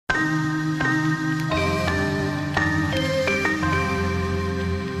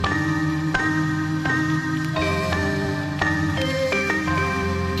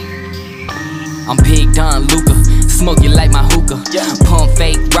Don Luka, smoke you like my hookah. Pump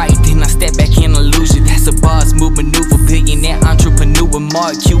fake right, then I step back in illusion. That's a boss move maneuver, billionaire entrepreneur.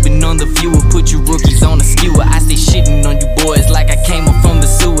 Mark Cuban on the viewer, put you rookies on a skewer. I stay shitting on you boys like I came up from the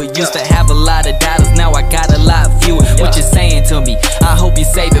sewer. Used to have a lot of dollars, now I got a lot fewer. What you saying to me? I hope you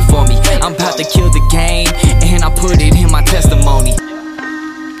save it for me. I'm about to kill the game, and I put it in my testimony.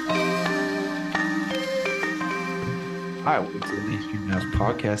 Hi, welcome to the Mainstream Mavs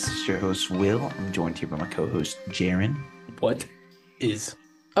podcast. This is your host, Will. I'm joined here by my co-host, Jaren. What is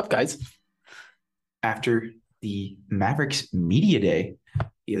up, guys? After the Mavericks Media Day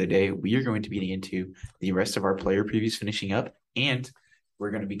the other day, we are going to be getting into the rest of our player previews finishing up, and we're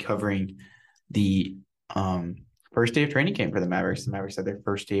going to be covering the first day of training camp for the Mavericks. The Mavericks had their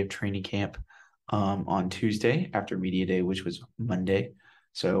first day of training camp on Tuesday after Media Day, which was Monday.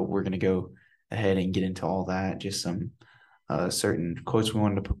 So we're going to go ahead and get into all that, just some certain quotes we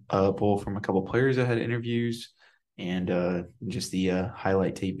wanted to pull from a couple players that had interviews, and just the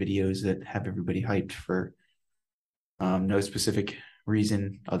highlight tape videos that have everybody hyped for no specific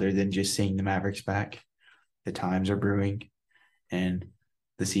reason other than just seeing the Mavericks back. The times are brewing, and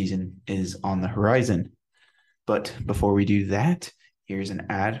the season is on the horizon. But before we do that, here's an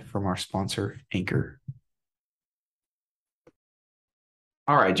ad from our sponsor, Anchor.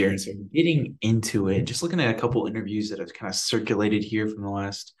 All right, Jaren, so getting into it, just looking at a couple interviews that have kind of circulated here from the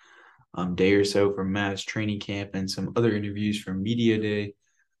last day or so from Mavs Training Camp and some other interviews from Media Day.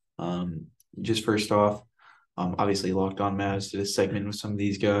 Just first off, obviously Locked On Mavs did a segment with some of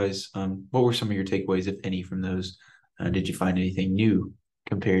these guys. What were some of your takeaways, if any, from those? Did you find anything new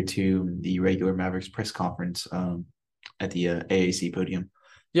compared to the regular Mavericks press conference at the AAC podium?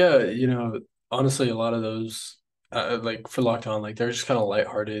 Yeah, honestly, a lot of those, like for Locked On, like they're just kind of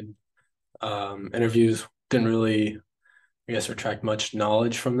lighthearted interviews. Didn't really, I guess, retract much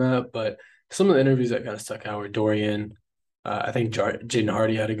knowledge from that. But some of the interviews that kind of stuck out were Dorian. I think Jaden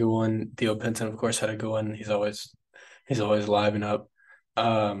Hardy had a good one. Theo Pinson, of course, had a good one. He's always live and up.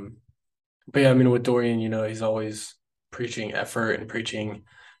 But yeah, I mean, with Dorian, he's always preaching effort and preaching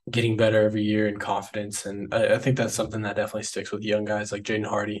getting better every year and confidence. And I think that's something that definitely sticks with young guys like Jaden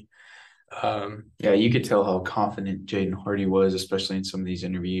Hardy. Yeah, you could tell how confident Jaden Hardy was, especially in some of these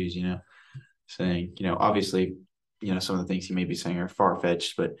interviews, saying, obviously, some of the things he may be saying are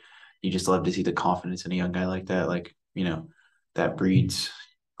far-fetched, but you just love to see the confidence in a young guy like that. Like, that breeds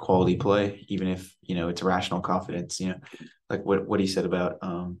quality play, even if, it's rational confidence, like what he said about,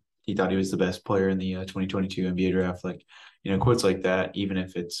 he thought he was the best player in the 2022 NBA draft. Like, quotes like that, even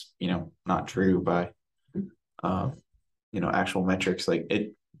if it's, not true by, actual metrics, like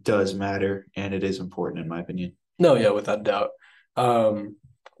it does matter, and it is important in my opinion. No, yeah, without doubt.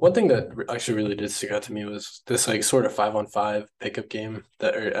 One thing that actually really did stick out to me was this like sort of 5-on-5 pickup game or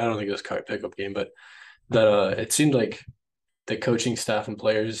I don't think it was a pickup game, but that it seemed like the coaching staff and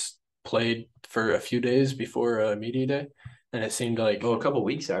players played for a few days before Media Day, and it seemed like a couple of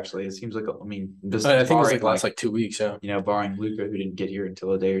weeks actually. It seems like I think it was last 2 weeks. Yeah, barring Luka, who didn't get here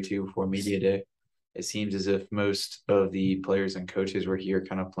until a day or two before Media Day. It seems as if most of the players and coaches were here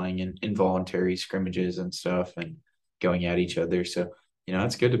kind of playing in involuntary scrimmages and stuff and going at each other. So,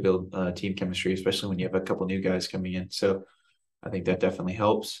 it's good to build team chemistry, especially when you have a couple new guys coming in. So I think that definitely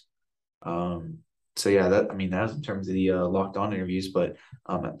helps. So, yeah, that was in terms of the Locked On interviews. But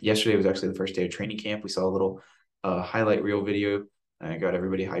yesterday was actually the first day of training camp. We saw a little highlight reel video. I got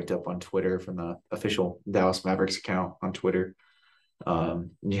everybody hyped up on Twitter from the official Dallas Mavericks account on Twitter.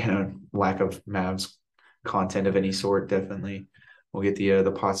 Lack of Mavs content of any sort, definitely. We'll get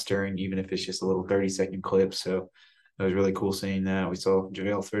the pot stirring, even if it's just a little 30-second clip. So it was really cool seeing that. We saw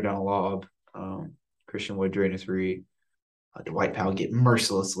JaVale throw down a lob, Christian Wood drain a three, Dwight Powell get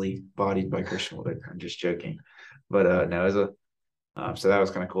mercilessly bodied by Christian Wood. I'm just joking, but no, it was so that was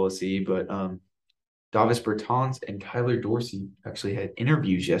kind of cool to see. But Davis Bertans and Tyler Dorsey actually had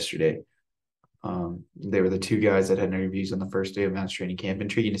interviews yesterday. They were the two guys that had interviews on the first day of Mavs Training Camp.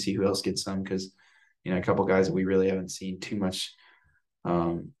 Intriguing to see who else gets some because, a couple guys that we really haven't seen too much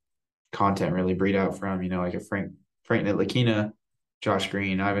content really breed out from, like a Frank Ntilikina, Josh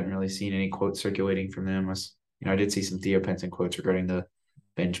Green. I haven't really seen any quotes circulating from them. I did see some Theo Pinson quotes regarding the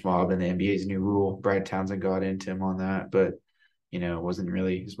bench mob and the NBA's new rule. Brad Townsend got into him on that, but, it wasn't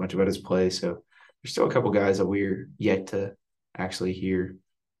really as much about his play. So there's still a couple guys that we're yet to actually hear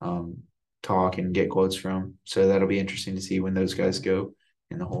talk and get quotes from. So that'll be interesting to see when those guys go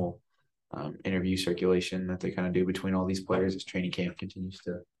in the whole interview circulation that they kind of do between all these players as training camp continues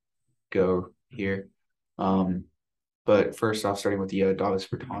to go here. But first off, starting with the Davis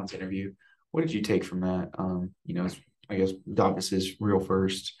Bertans interview, what did you take from that? I guess Davis's real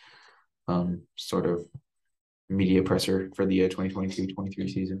first sort of media presser for the 2022-23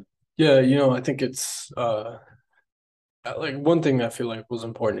 season. Yeah, I think it's like one thing I feel like was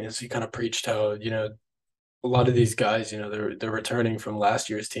important is he kind of preached how, a lot of these guys, they're returning from last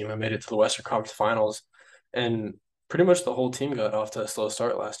year's team and made it to the Western Conference Finals, and pretty much the whole team got off to a slow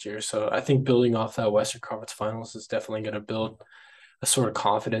start last year. So I think building off that Western Conference Finals is definitely going to build a sort of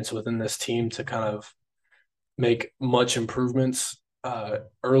confidence within this team to kind of make much improvements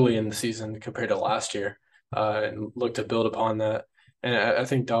early in the season compared to last year, and look to build upon that. And I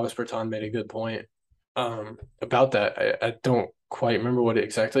think Davis Bertan made a good point about that. I don't quite remember what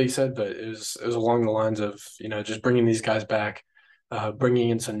exactly he said, but it was along the lines of, just bringing these guys back, bringing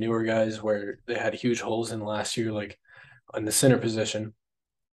in some newer guys where they had huge holes in last year, like in the center position.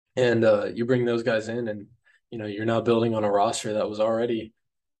 And you bring those guys in, and you're now building on a roster that was already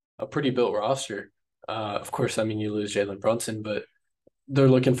a pretty built roster. Of course, I mean, you lose Jalen Brunson, but they're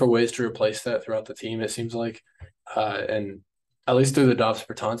looking for ways to replace that throughout the team, it seems like. And at least through the Davis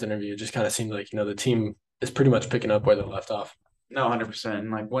Bertans interview, it just kind of seemed like, the team is pretty much picking up where they left off. No, 100%.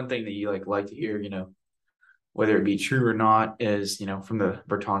 And like one thing that you like to hear, whether it be true or not, is, from the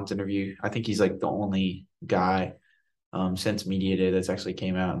Bertans interview, I think he's like the only guy since media day that's actually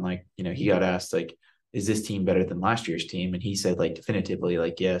came out and like, he got asked like, is this team better than last year's team? And he said like definitively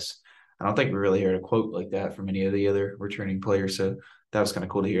like yes. I don't think we really heard a quote like that from any of the other returning players. So that was kind of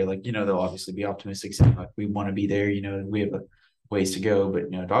cool to hear. Like, they'll obviously be optimistic, saying like we want to be there, we have a ways to go.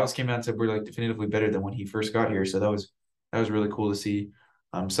 But Davis came out and said we're like definitively better than when he first got here. So that was really cool to see.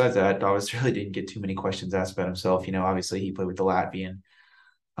 Besides that, Davis really didn't get too many questions asked about himself. Obviously he played with the Latvian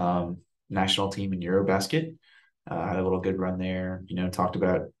national team in Eurobasket. Had a little good run there. Talked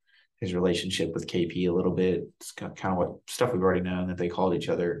about his relationship with KP a little bit. It's kind of what stuff we've already known, that they called each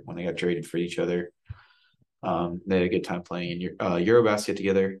other when they got traded for each other. They had a good time playing in Eurobasket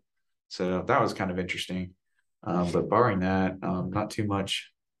together. So that was kind of interesting. But barring that, not too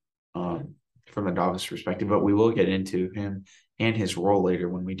much from a Davis perspective, but we will get into him and his role later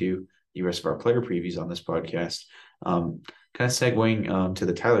when we do the rest of our player previews on this podcast. Kind of segueing to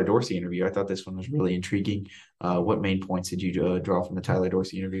the Tyler Dorsey interview, I thought this one was really intriguing. What main points did you draw from the Tyler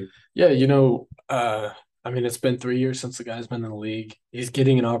Dorsey interview? Yeah, I mean, it's been 3 years since the guy's been in the league. He's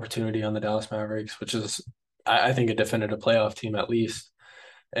getting an opportunity on the Dallas Mavericks, which is, I think, a definitive playoff team at least.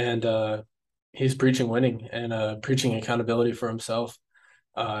 And he's preaching winning and preaching accountability for himself.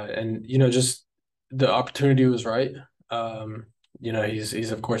 And just the opportunity was right.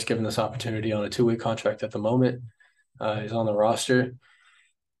 He's of course given this opportunity on a 2-week contract at the moment. He's on the roster.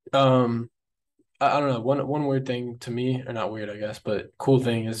 I don't know. One weird thing to me, or not weird, I guess, but cool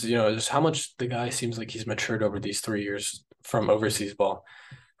thing is, just how much the guy seems like he's matured over these 3 years from overseas ball.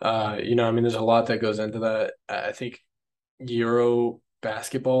 I mean, there's a lot that goes into that. I think Euro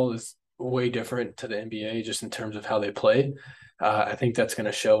basketball is way different to the NBA just in terms of how they play. I think that's going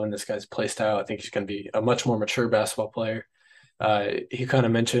to show in this guy's play style. I think he's going to be a much more mature basketball player. He kind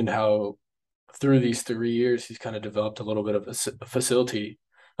of mentioned how through these 3 years, he's kind of developed a little bit of a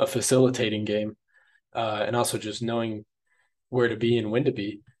facilitating game, and also just knowing where to be and when to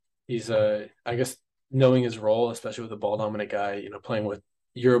be. He's, I guess, knowing his role, especially with a ball dominant guy, playing with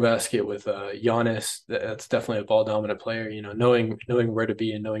Eurobasket with Giannis, that's definitely a ball dominant player. Knowing where to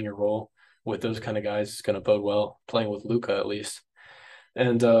be and knowing your role with those kind of guys is going to bode well. Playing with Luka at least,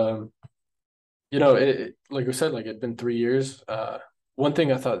 and like we said, like it'd been 3 years. One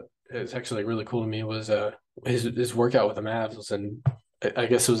thing I thought is actually really cool to me was his workout with the Mavs was in, I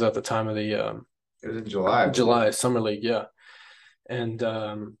guess it was at the time of the it was in July. July Summer League, yeah. And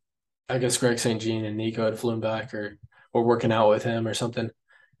I guess Greg St. Jean and Nico had flown back or were working out with him or something.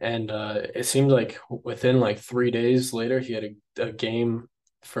 And it seemed like within like 3 days later, he had a game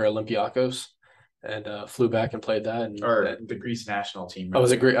for Olympiacos and flew back and played that. And or the Greece national team. Oh,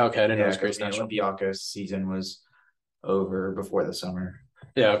 was it Greece? Okay, I didn't know it was Greece national. Olympiacos season was over before the summer.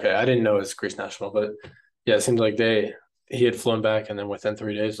 Yeah, okay. I didn't know it was Greece national, but yeah, it seemed like he had flown back and then within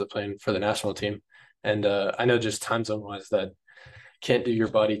 3 days was playing for the national team. And I know just time zone wise that can't do your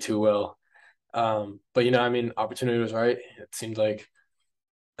body too well. But I mean, opportunity was right. It seemed like,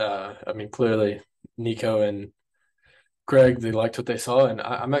 I mean, clearly Nico and Greg, they liked what they saw, and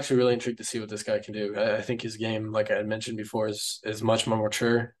I'm actually really intrigued to see what this guy can do. I think his game, like I had mentioned before, is much more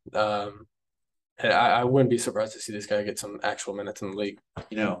mature. And I wouldn't be surprised to see this guy get some actual minutes in the league.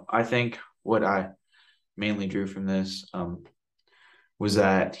 I think what I mainly drew from this was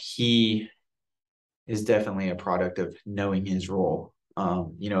that he is definitely a product of knowing his role. A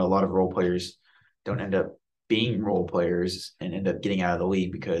lot of role players don't end up being role players and end up getting out of the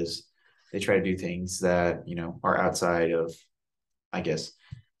league because they try to do things that, are outside of, I guess,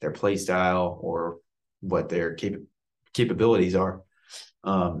 their play style or what their capabilities are.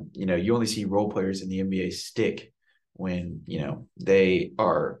 You only see role players in the NBA stick when, they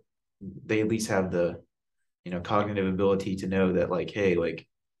at least have the, cognitive ability to know that like, hey, like,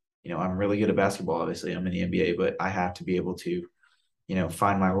 I'm really good at basketball. Obviously, I'm in the NBA, but I have to be able to,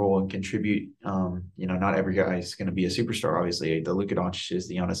 find my role and contribute. Not every guy is going to be a superstar. Obviously, the Luka Doncic's,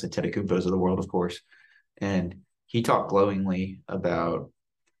 the Giannis Antetokounmpos of the world, of course. And he talked glowingly about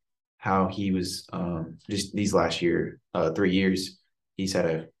how he was just these last 3 years. He's had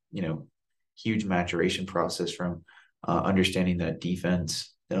a huge maturation process from understanding that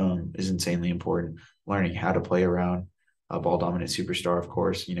defense is insanely important, learning how to play around a ball dominant superstar, of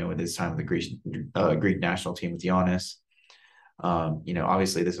course, with his time with the Greek national team with Giannis.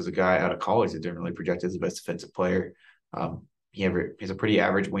 Obviously this was a guy out of college that didn't really project as the best defensive player. He has a pretty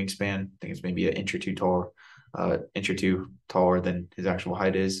average wingspan. I think it's maybe an inch or two taller than his actual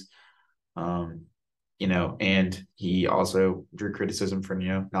height is. And he also drew criticism for,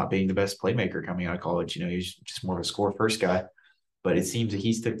 not being the best playmaker coming out of college. He's just more of a score first guy, but it seems that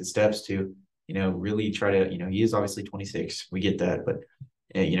he's took the steps to, really try to, he is obviously 26. We get that, but,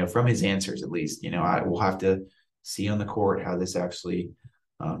 from his answers, at least, I will have to see on the court how this actually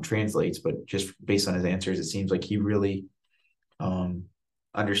translates, but just based on his answers, it seems like he really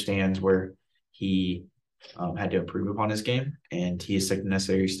understands where he had to improve upon his game, and he has taken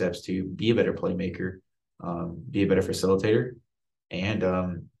necessary steps to be a better playmaker, be a better facilitator, and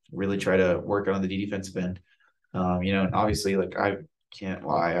really try to work on the defensive end. And obviously, like, I can't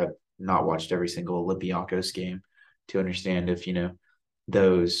lie, I've not watched every single Olympiacos game to understand if,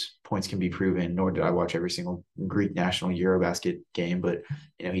 those points can be proven, nor did I watch every single Greek national Eurobasket game, but,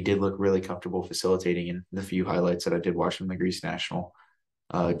 he did look really comfortable facilitating in the few highlights that I did watch from the Greece national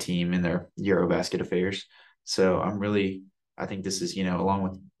team in their Eurobasket affairs. So I think this is, along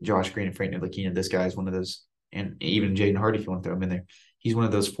with Josh Green and Frank Ntilikina, this guy is one of those, and even Jaden Hardy, if you want to throw him in there, he's one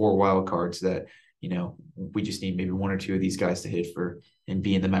of those 4 wild cards that, we just need maybe 1 or 2 of these guys to hit for and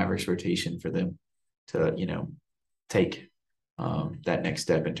be in the Mavericks rotation for them to, take that next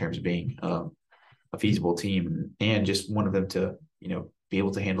step in terms of being a feasible team, and just one of them to, be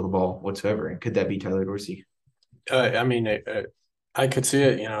able to handle the ball whatsoever. And could that be Tyler Dorsey? I could see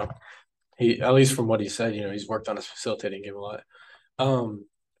it. He, at least from what he said, he's worked on his facilitating game a lot.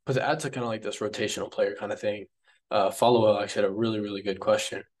 But to add to kind of like this rotational player kind of thing, Follow actually had a really, really good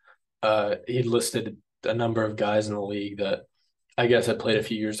question. He listed a number of guys in the league that I guess had played a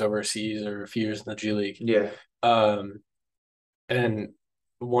few years overseas or a few years in the G League. Yeah. And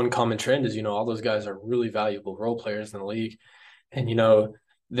one common trend is, all those guys are really valuable role players in the league. And,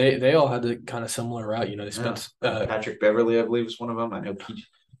 they all had a kind of similar route. They spent Patrick Beverly, I believe, was one of them. I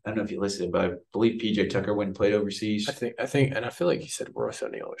don't know if you listed, but I believe PJ Tucker went and played overseas. I think, and I feel like he said Royce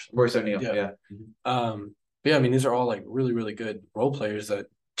O'Neal or something. Royce O'Neal, yeah. But yeah, these are all like really, really good role players that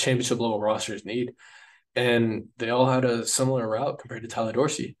championship level rosters need. And they all had a similar route compared to Tyler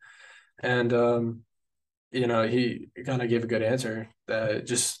Dorsey. And, he kind of gave a good answer that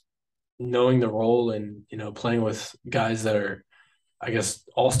just knowing the role and, playing with guys that are, I guess,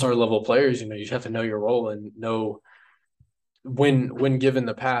 all-star level players, you have to know your role and know when given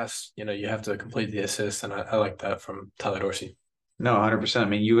the pass, you have to complete the assist. And I like that from Tyler Dorsey. No,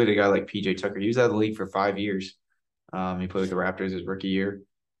 100%. You had a guy like PJ Tucker. He was out of the league for 5 years. He played with the Raptors his rookie year.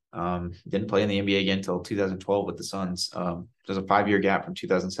 Didn't play in the NBA again until 2012 with the Suns. There's a 5-year gap from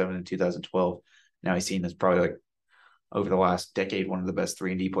 2007 to 2012. Now he's seen as probably like over the last decade, one of the best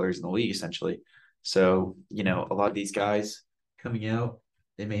 3-and-D players in the league, essentially. So, a lot of these guys coming out,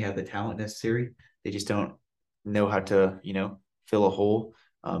 they may have the talent necessary. They just don't know how to, fill a hole,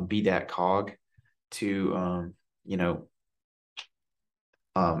 be that cog to,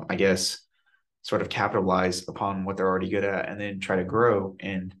 I guess, sort of capitalize upon what they're already good at and then try to grow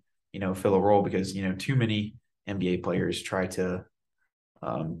and, fill a role because, too many NBA players try to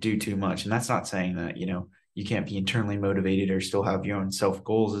do too much. And that's not saying that, you can't be internally motivated or still have your own self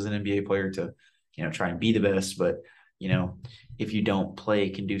goals as an NBA player to, try and be the best. But, if you don't play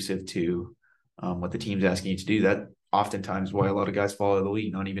conducive to what the team's asking you to do, that oftentimes why a lot of guys fall out of the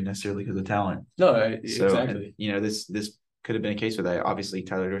league, not even necessarily because of talent. No, exactly. And, this could have been a case with that. Obviously,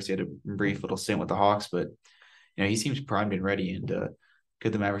 Tyler Dorsey had a brief little stint with the Hawks, but, he seems primed and ready. And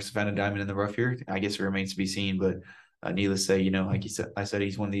could the Mavericks have found a diamond in the rough here? I guess it remains to be seen. But needless to say, like I said,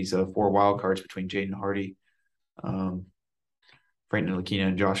 he's one of these 4 wild cards between Jaden Hardy, Frank Ntilikina,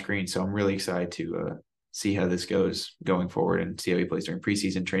 and Josh Green. So I'm really excited to see how this goes going forward and see how he plays during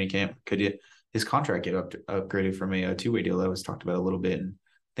preseason training camp. Could his contract get upgraded from a 2-way deal that was talked about a little bit? And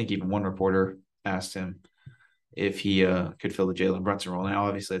I think even one reporter asked him, if he could fill the Jalen Brunson role. Now,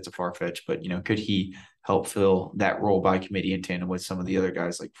 obviously, it's a far fetch, but could he help fill that role by committee in tandem with some of the other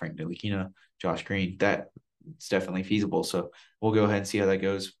guys like Frank Ntilikina, Josh Green? That's definitely feasible. So we'll go ahead and see how that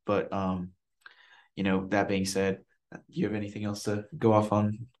goes. But that being said, do you have anything else to go off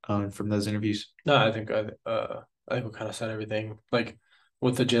on from those interviews? No, I think we kind of said everything. Like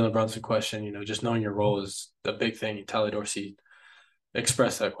with the Jalen Brunson question, just knowing your role is a big thing. Tyler Dorsey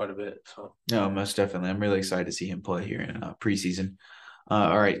expressed that quite a bit. So No, most definitely. I'm really excited to see him play here in preseason.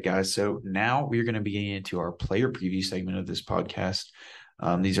 All right, guys. So now we're going to be getting into our player preview segment of this podcast.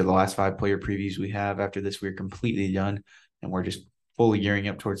 These are the last 5 player previews we have. After this, we're completely done, and we're just fully gearing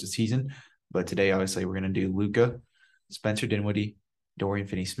up towards the season. But today, obviously, we're going to do Luka, Spencer Dinwiddie, Dorian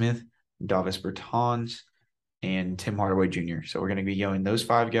Finney-Smith, Davis Bertans, and Tim Hardaway Jr. So we're going to be going those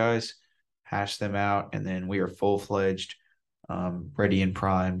 5 guys, hash them out, and then we are full-fledged, ready and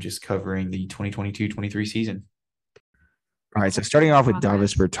prime, just covering the 2022-23 season. All right, so starting off with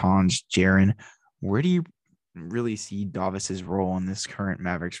Davis Bertans, Jaren, where do you really see Davis's role on this current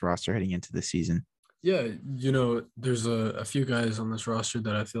Mavericks roster heading into the season? Yeah, there's a few guys on this roster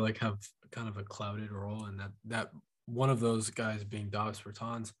that I feel like have kind of a clouded role, and that one of those guys being Davis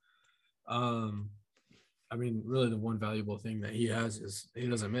Bertans. I mean, really the one valuable thing that he has is he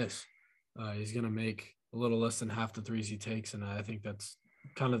doesn't miss. He's going to make a little less than half the threes he takes, and I think that's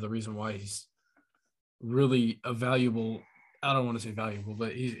kind of the reason why he's really a valuable – I don't want to say valuable,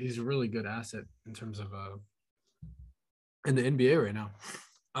 but he's a really good asset in terms of in the NBA right now.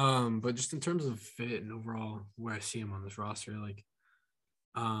 But just in terms of fit and overall where I see him on this roster, like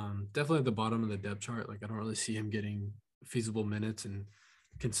definitely at the bottom of the depth chart. Like I don't really see him getting feasible minutes and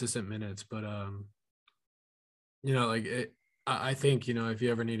consistent minutes, but I think if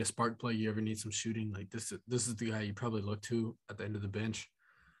you ever need a spark play, you ever need some shooting, like this is the guy you probably look to at the end of the bench.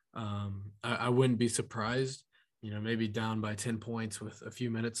 I wouldn't be surprised, maybe down by 10 points with a few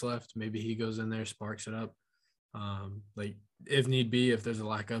minutes left. Maybe he goes in there, sparks it up. Like if need be, if there's a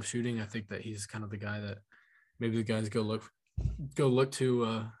lack of shooting, I think that he's kind of the guy that maybe the guys go look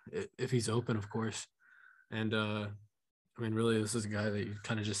to if he's open, of course. And I mean, really, this is a guy that you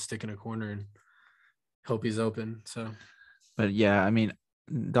kind of just stick in a corner and hope he's open. So, but yeah, I mean,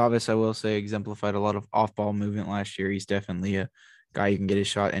 Davis, I will say, exemplified a lot of off-ball movement last year. He's definitely a guy you can get his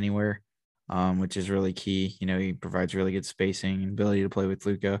shot anywhere, which is really key. He provides really good spacing and ability to play with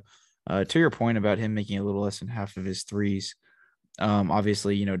Luka. To your point about him making a little less than half of his threes,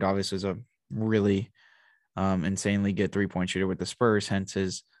 obviously, Davis was a really insanely good three-point shooter with the Spurs, hence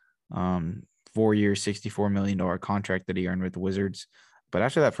his 4-year, $64 million contract that he earned with the Wizards. But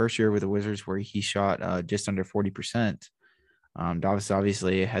after that first year with the Wizards where he shot just under 40%, Davis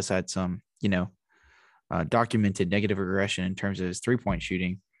obviously has had some, documented negative regression in terms of his three-point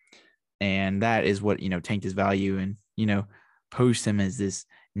shooting. And that is what, tanked his value and, posed him as this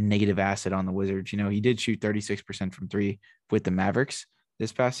negative asset on the Wizards. He did shoot 36% from 3 with the Mavericks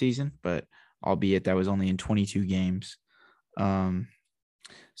this past season, but albeit that was only in 22 games.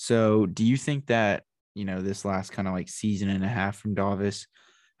 So do you think that, this last kind of like season and a half from Davis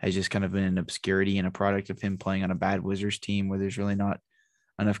has just kind of been an obscurity and a product of him playing on a bad Wizards team where there's really not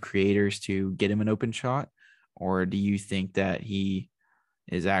enough creators to get him an open shot? Or do you think that he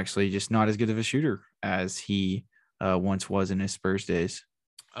is actually just not as good of a shooter as he once was in his Spurs days?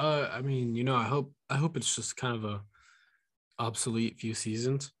 I mean, I hope it's just kind of a obsolete few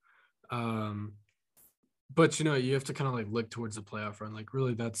seasons. But you have to kind of like look towards the playoff run. Like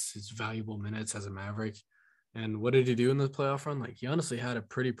really that's his valuable minutes as a Maverick. And what did he do in the playoff run? Like he honestly had a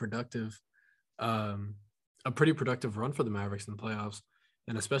pretty productive run for the Mavericks in the playoffs.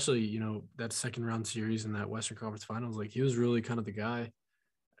 And especially, that second round series in that Western Conference Finals, like he was really kind of the guy,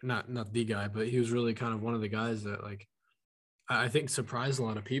 not the guy, but he was really kind of one of the guys that like I think surprised a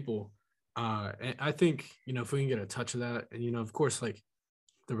lot of people. And I think, if we can get a touch of that, and, of course, like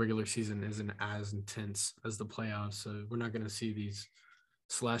the regular season isn't as intense as the playoffs. So we're not going to see these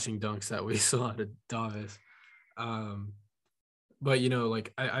slashing dunks that we saw at Davis. But,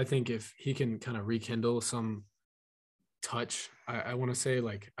 like I think if he can kind of rekindle some touch, I want to say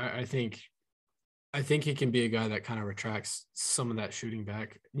like, I think he can be a guy that kind of retracts some of that shooting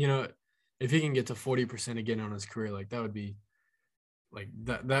back. If he can get to 40% again on his career, like that would be like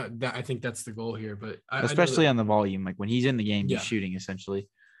that I think that's the goal here. But especially on the volume, like when he's in the game, yeah, he's shooting essentially.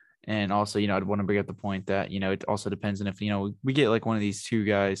 And also, I'd want to bring up the point that, it also depends on if, we get like one of these two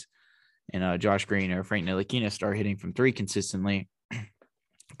guys and Josh Green or Frank Ntilikina start hitting from 3 consistently.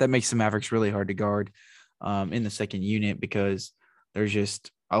 That makes the Mavericks really hard to guard in the second unit because there's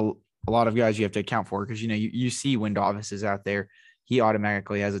just a lot of guys you have to account for because, you see when Davis is out there, he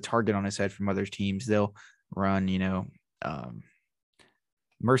automatically has a target on his head from other teams. They'll run,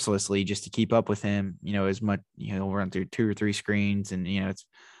 mercilessly just to keep up with him, as much, he'll run through 2 or 3 screens, and, it's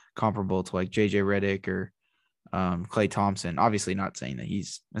comparable to like JJ Redick or Klay Thompson. Obviously not saying that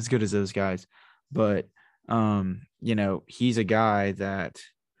he's as good as those guys, but, he's a guy that,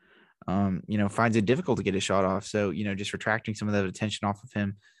 finds it difficult to get his shot off. So, just retracting some of that attention off of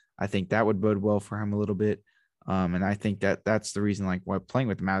him, I think that would bode well for him a little bit. And I think that that's the reason, like, why playing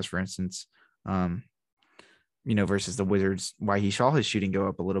with the Mavs, for instance, versus the Wizards, why he saw his shooting go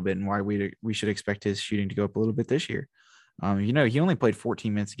up a little bit, and why we should expect his shooting to go up a little bit this year. He only played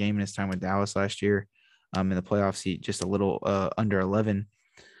 14 minutes a game in his time with Dallas last year. In the playoffs, he just a little under 11.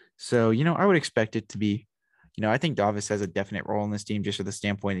 So, I would expect it to be, I think Davis has a definite role in this team, just from the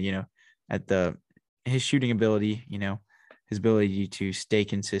standpoint of, his shooting ability, his ability to stay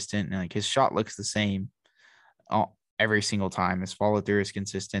consistent, and like his shot looks the same every single time. His follow through is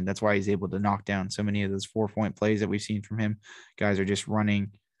consistent. That's why he's able to knock down so many of those 4-point plays that we've seen from him. Guys are just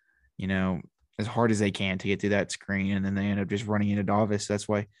running, as hard as they can to get through that screen, and then they end up just running into Davis. That's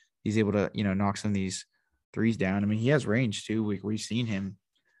why he's able to, knock some of these threes down. I mean, he has range too. We've seen him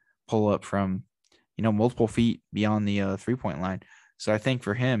pull up from, multiple feet beyond the 3-point line. So I think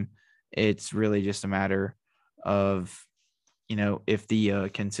for him, it's really just a matter of, if the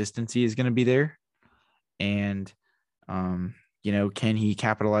consistency is going to be there, and, can he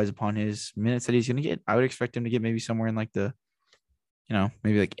capitalize upon his minutes that he's going to get? I would expect him to get maybe somewhere in like the,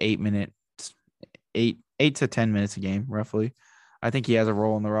 maybe like 8 to 10 minutes a game, roughly. I think he has a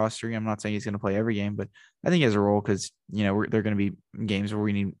role in the roster. I'm not saying he's going to play every game, but I think he has a role because, there are going to be games where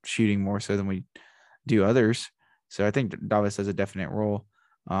we need shooting more so than we do others. So I think Davis has a definite role.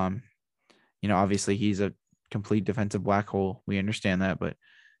 Obviously he's a complete defensive black hole. We understand that, but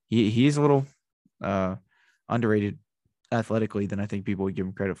he's a little underrated athletically than I think people would give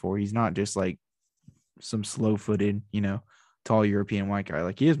him credit for. He's not just like some slow-footed, tall European white guy.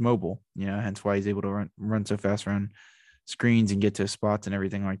 Like, he is mobile, hence why he's able to run so fast, run screens and get to spots and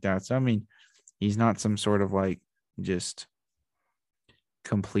everything like that. So, I mean, he's not some sort of like just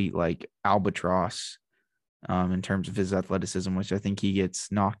complete like albatross in terms of his athleticism, which I think he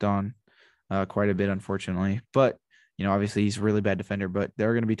gets knocked on quite a bit, unfortunately. But, obviously he's a really bad defender, but there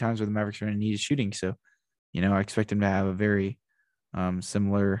are going to be times where the Mavericks are going to need his shooting. So, I expect him to have a very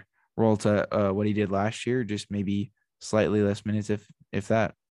similar role to what he did last year, just maybe slightly less minutes, if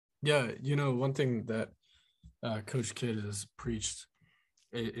that. Yeah, one thing that Coach Kidd has preached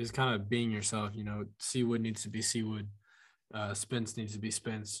is kind of being yourself. Seawood needs to be Seawood. Spence needs to be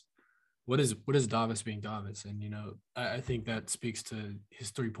Spence. What is Davis being Davis? And, I think that speaks to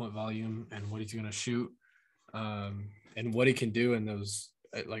his 3-point volume and what he's going to shoot, and what he can do in those.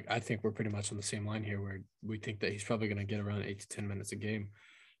 Like, I think we're pretty much on the same line here, where we think that he's probably going to get around 8 to 10 minutes a game.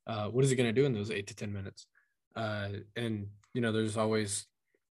 What is he going to do in those 8 to 10 minutes? And, there's always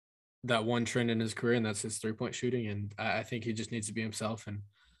that one trend in his career, and that's his 3-point shooting. And I think he just needs to be himself, and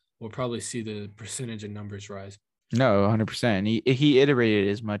we'll probably see the percentage and numbers rise. No, 100%. He iterated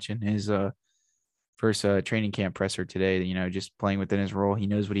as much in his first training camp presser today, just playing within his role. He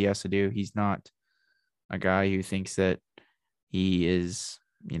knows what he has to do. He's not a guy who thinks that he is,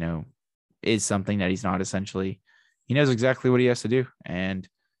 is something that he's not. Essentially, he knows exactly what he has to do, and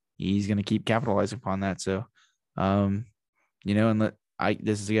he's going to keep capitalizing upon that. So, this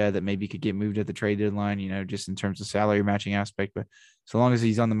is a guy that maybe could get moved at the trade deadline, just in terms of salary matching aspect. But so long as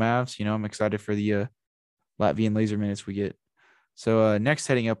he's on the Mavs, I'm excited for the Latvian laser minutes we get. So next,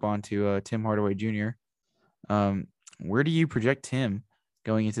 heading up onto Tim Hardaway Jr. Where do you project him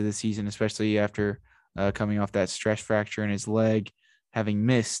going into the season, especially after coming off that stress fracture in his leg, having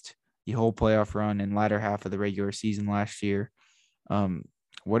missed the whole playoff run and latter half of the regular season last year?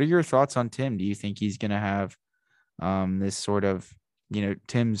 What are your thoughts on Tim? Do you think he's going to have this sort of,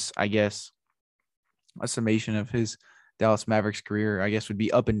 Tim's, I guess, a summation of his Dallas Mavericks career, I guess, would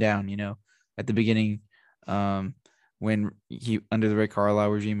be up and down, at the beginning, when he, under the Rick Carlisle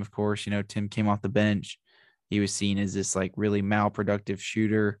regime, of course, Tim came off the bench. He was seen as this like really malproductive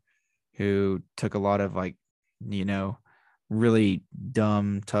shooter who took a lot of like, really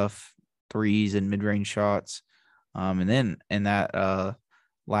dumb, tough threes and mid-range shots. And then in that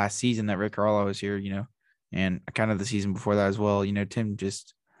last season that Rick Carlisle was here, and kind of the season before that as well, Tim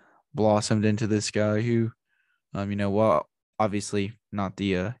just blossomed into this guy who, well, obviously not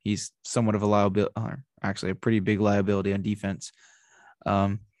the he's somewhat of a liability, actually a pretty big liability on defense.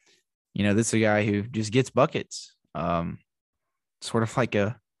 This is a guy who just gets buckets, sort of like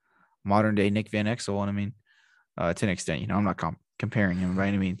a modern day Nick Van Exel. And I mean, to an extent, I'm not comparing him by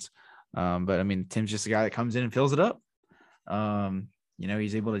any means. But I mean, Tim's just a guy that comes in and fills it up.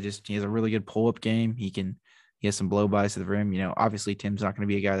 He's able to he has a really good pull up game. He can he has some blow-bys to the rim. Obviously Tim's not going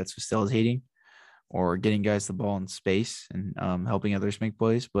to be a guy that's facilitating or getting guys the ball in space and helping others make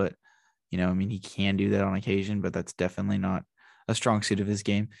plays. But, he can do that on occasion, but that's definitely not a strong suit of his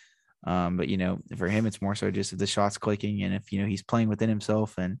game. But, for him, it's more so just if the shot's clicking and if, he's playing within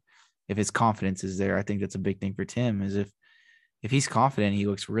himself and if his confidence is there. I think that's a big thing for Tim is if he's confident, he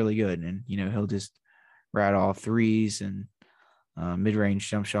looks really good and, he'll just rattle off threes and mid-range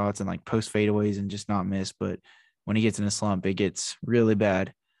jump shots and like post fadeaways and just not miss. But when he gets in a slump, it gets really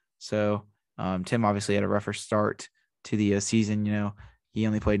bad. So Tim obviously had a rougher start to the season. He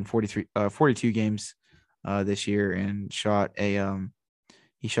only played in 42 games this year and shot a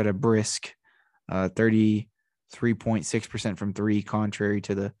brisk 33.6% from three, contrary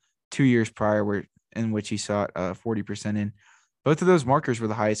to the 2 years prior in which he shot 40% in. Both of those markers were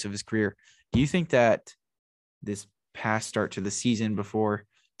the highest of his career. Do you think that this past start to the season before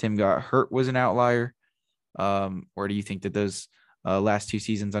Tim got hurt was an outlier? Or do you think that those last 2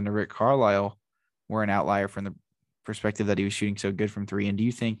 seasons under Rick Carlisle were an outlier from the perspective that he was shooting so good from three? And do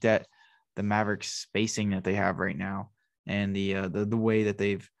you think that the Mavericks spacing that they have right now and the way that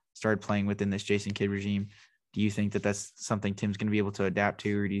they've started playing within this Jason Kidd regime, do you think that that's something Tim's going to be able to adapt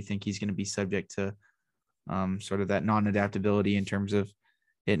to, or do you think he's going to be subject to sort of that non-adaptability in terms of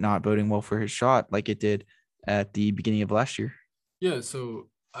it not boding well for his shot like it did at the beginning of last year? Yeah, so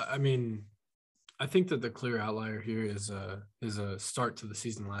I mean, I think that the clear outlier here is a start to the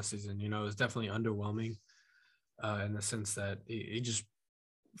season last season. It was definitely underwhelming in the sense that he just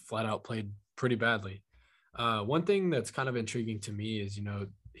flat out played pretty badly. One thing that's kind of intriguing to me is,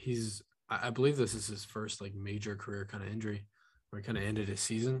 I believe this is his first like major career kind of injury where he kind of ended his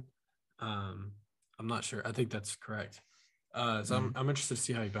season. I'm not sure. I think that's correct. So I'm interested to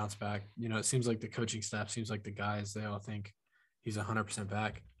see how he bounced back. It seems like the coaching staff, seems like the guys, they all think he's 100%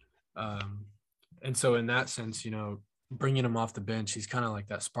 back. And so in that sense, bringing him off the bench, he's kind of like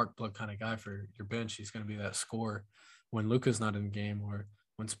that spark plug kind of guy for your bench. He's going to be that scorer when Luka's not in the game or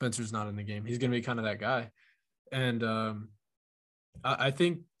when Spencer's not in the game. He's going to be kind of that guy. And I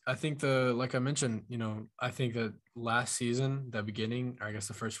think like I mentioned, I think that last season, the beginning, or I guess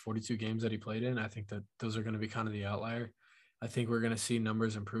the first 42 games that he played in, I think that those are going to be kind of the outlier. I think we're going to see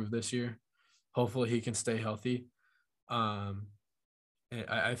numbers improve this year. Hopefully he can stay healthy. I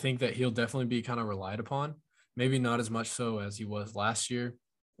think that he'll definitely be kind of relied upon, maybe not as much so as he was last year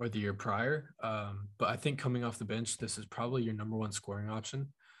or the year prior. But I think coming off the bench, this is probably your number one scoring option.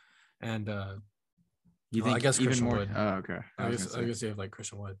 And you think I guess even Christian more? Wood. Oh, okay. I guess you have like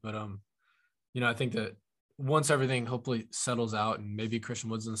Christian Wood, but I think that once everything hopefully settles out and maybe Christian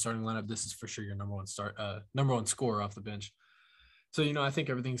Wood's in the starting lineup, this is for sure your number one scorer off the bench. So I think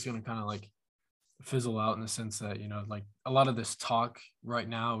everything's going to kind of like fizzle out in the sense that like a lot of this talk right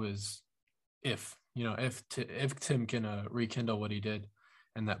now is if Tim can rekindle what he did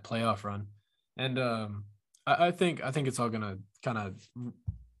in that playoff run, and I think it's all going to kind of.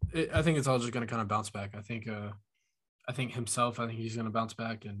 I think it's all just going to kind of bounce back. I think he's going to bounce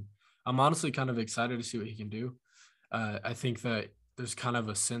back, and I'm honestly kind of excited to see what he can do. I think that there's kind of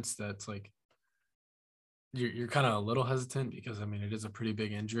a sense that's like you're kind of a little hesitant because it is a pretty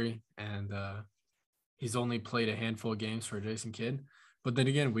big injury, and he's only played a handful of games for Jason Kidd. But then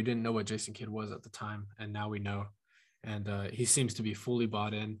again, we didn't know what Jason Kidd was at the time, and now we know. And he seems to be fully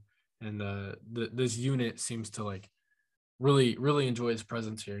bought in, and this unit seems to like really, really enjoy his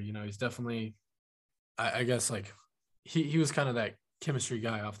presence here. He's definitely, I guess, like he was kind of that chemistry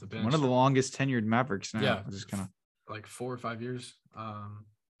guy off the bench. One of the longest tenured Mavericks now. Yeah, just kind of like 4 or 5 years.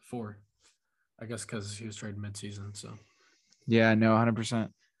 4, I guess, because he was traded midseason. So yeah, no, 100%.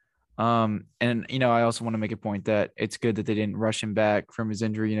 And I also want to make a point that it's good that they didn't rush him back from his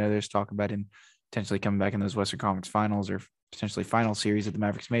injury. There's talk about him potentially coming back in those Western Conference Finals or potentially final series if the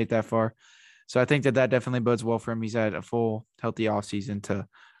Mavericks made it that far. So I think that definitely bodes well for him. He's had a full healthy offseason to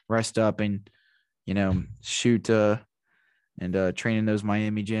rest up and, shoot and train in those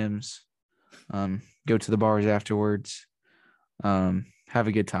Miami gyms, go to the bars afterwards, have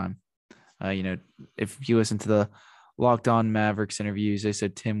a good time. If you listen to the Locked On Mavericks interviews, they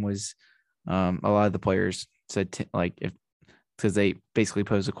said Tim was a lot of the players said because they basically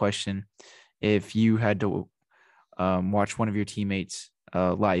posed a question, if you had to watch one of your teammates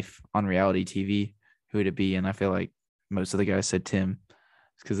life on reality TV, who would it be? And I feel like most of the guys said Tim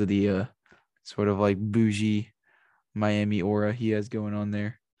because of the sort of like bougie Miami aura he has going on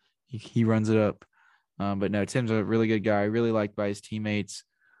there. He runs it up. But no, Tim's a really good guy, really liked by his teammates.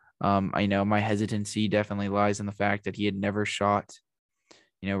 I know my hesitancy definitely lies in the fact that he had never shot,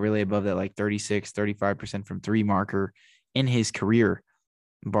 really above that like 36, 35% from three marker in his career.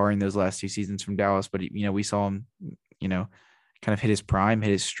 barring those last 2 seasons from Dallas. But, we saw him, kind of hit his prime,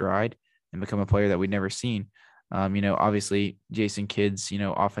 hit his stride, and become a player that we'd never seen. Obviously Jason Kidd's,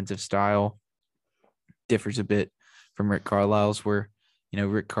 offensive style differs a bit from Rick Carlisle's, where,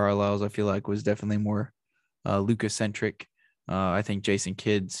 Rick Carlisle's I feel like was definitely more Luka centric. I think Jason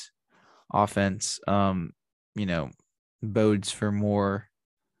Kidd's offense, bodes for more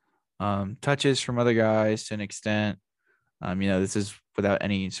touches from other guys to an extent. This is without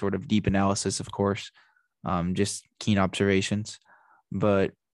any sort of deep analysis, of course, just keen observations.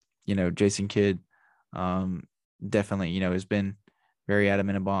 But, Jason Kidd definitely, has been very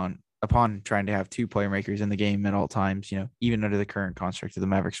adamant upon trying to have two playmakers in the game at all times, even under the current construct of the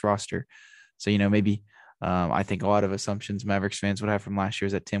Mavericks roster. So, maybe I think a lot of assumptions Mavericks fans would have from last year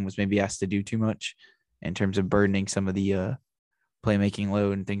is that Tim was maybe asked to do too much in terms of burdening some of the playmaking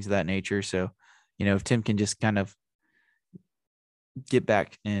load and things of that nature. So, if Tim can just kind of get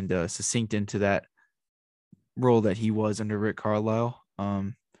back and succinct into that role that he was under Rick Carlisle,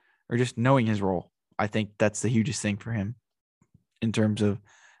 or just knowing his role, I think that's the hugest thing for him in terms of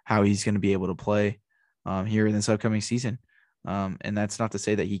how he's going to be able to play here in this upcoming season. And that's not to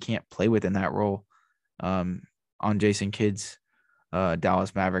say that he can't play within that role on Jason Kidd's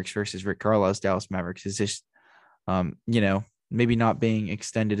Dallas Mavericks versus Rick Carlisle's Dallas Mavericks. Is just, maybe not being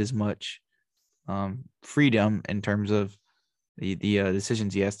extended as much freedom in terms of the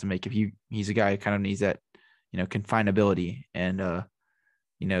decisions he has to make. If he's a guy who kind of needs that, confinability and,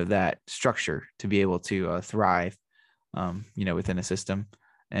 that structure to be able to thrive, within a system,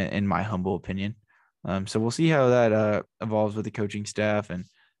 in my humble opinion. So we'll see how that evolves with the coaching staff and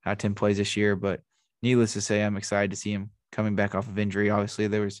how Tim plays this year. But needless to say, I'm excited to see him coming back off of injury. Obviously,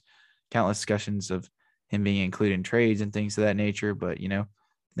 there was countless discussions of him being included in trades and things of that nature. But, I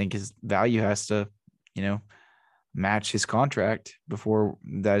think his value has to, match his contract before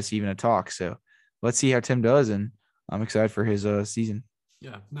that is even a talk. So let's see how Tim does. And I'm excited for his season.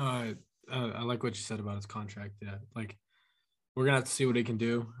 Yeah, no, I like what you said about his contract. Yeah, like we're going to have to see what he can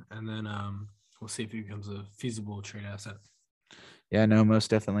do. And then we'll see if he becomes a feasible trade asset. Yeah, no, most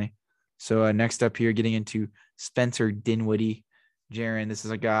definitely. So next up here, getting into Spencer Dinwiddie. Jaren, this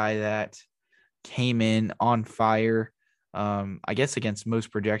is a guy that came in on fire, I guess against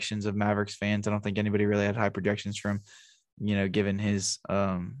most projections of Mavericks fans. I don't think anybody really had high projections from, given his,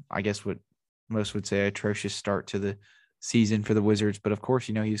 I guess what most would say atrocious start to the season for the Wizards. But of course,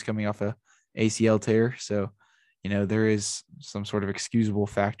 he was coming off a ACL tear. So, there is some sort of excusable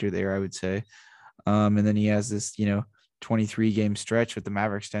factor there, I would say. And then he has this, 23 game stretch with the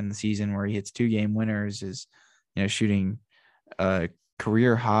Mavericks to end the season where he hits 2-game winners, is, shooting a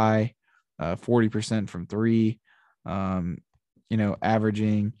career high 40% from three,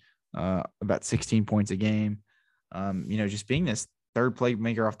 averaging about 16 points a game, just being this third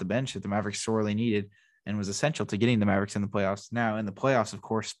playmaker off the bench that the Mavericks sorely needed and was essential to getting the Mavericks in the playoffs. Now in the playoffs, of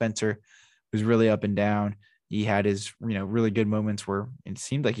course, Spencer was really up and down. He had his, really good moments where it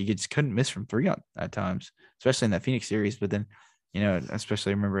seemed like he just couldn't miss from three at times, especially in that Phoenix series. But then,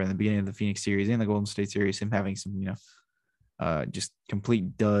 especially I remember in the beginning of the Phoenix series and the Golden State series, him having some, just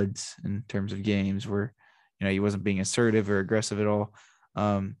complete duds in terms of games where, he wasn't being assertive or aggressive at all.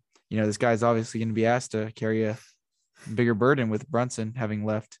 This guy's obviously going to be asked to carry a bigger burden with Brunson having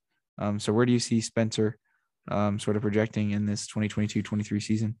left. So where do you see Spencer sort of projecting in this 2022-23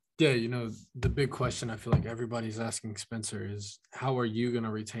 season? Yeah, the big question I feel like everybody's asking Spencer is, how are you going to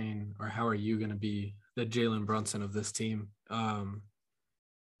retain, or how are you going to be the Jalen Brunson of this team? I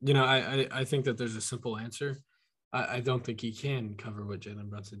think that there's a simple answer. I don't think he can cover what Jalen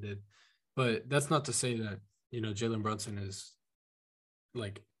Brunson did, but that's not to say that, Jalen Brunson is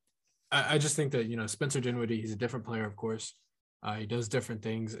like, I just think that, Spencer Dinwiddie, he's a different player, of course. He does different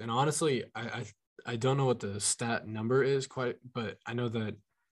things. And honestly, I don't know what the stat number is quite, but I know that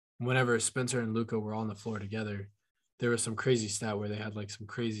whenever Spencer and Luka were on the floor together, there was some crazy stat where they had like some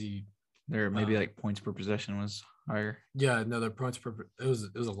crazy. There maybe like points per possession was higher. Yeah, no, their points per it was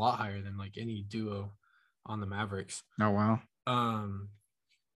a lot higher than like any duo on the Mavericks. Oh wow.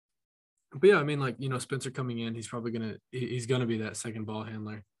 But yeah, I mean, like, Spencer coming in, he's gonna be that second ball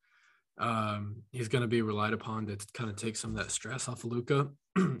handler. He's gonna be relied upon to kind of take some of that stress off of Luka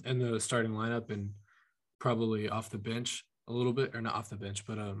and the starting lineup, and probably off the bench a little bit, or not off the bench,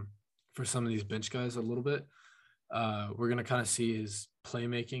 but for some of these bench guys a little bit. We're gonna kind of see his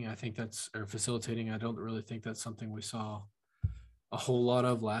playmaking. I think or facilitating. I don't really think that's something we saw a whole lot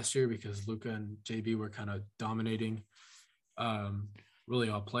of last year, because Luka and JB were kind of dominating really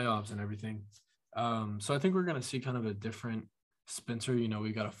all playoffs and everything. So I think we're gonna see kind of a different Spencer.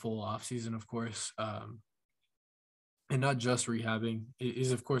 We got a full off season, of course. and not just rehabbing.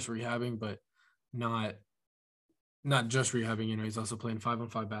 He's of course rehabbing, but not just rehabbing. He's also playing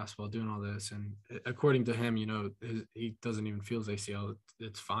 5-on-5 basketball, doing all this, and according to him, he doesn't even feel his ACL.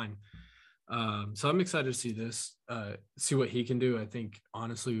 It's fine. So I'm excited to see this, see what he can do. I think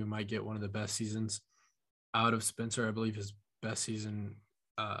honestly we might get one of the best seasons out of Spencer. I believe his best season.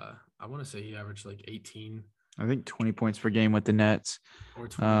 I want to say he averaged like 18. I think 20 points per game with the Nets. Or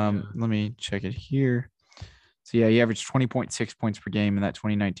 20, Let me check it here. So, yeah, he averaged 20.6 points per game in that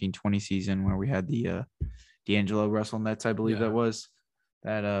 2019-20 season where we had the D'Angelo Russell Nets, I believe that was.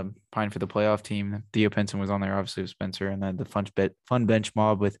 That pine for the playoff team. Theo Pinson was on there, obviously, with Spencer. And then the fun bench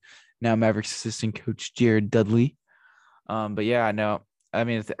mob with now Mavericks assistant coach Jared Dudley. But, yeah, I know. I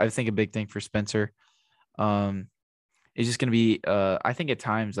mean, I think a big thing for Spencer is just going to be I think at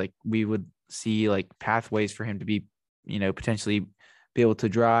times, like, we would see, like, pathways for him to be, potentially – be able to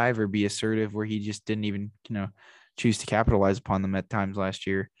drive or be assertive where he just didn't even, choose to capitalize upon them at times last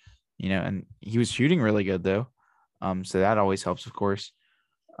year, and he was shooting really good though. So that always helps, of course.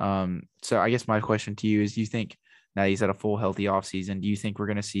 So I guess my question to you is, do you think now he's had a full healthy offseason, do you think we're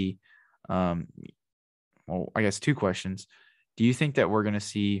going to see, well, I guess two questions. Do you think that we're going to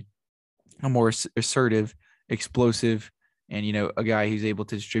see a more assertive, explosive, and, a guy who's able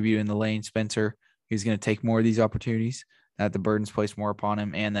to distribute in the lane, Spencer, who's going to take more of these opportunities, that the burden's placed more upon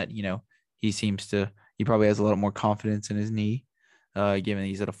him, and that, he probably has a little more confidence in his knee, given that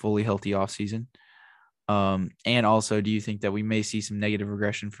he's at a fully healthy offseason. And also, do you think that we may see some negative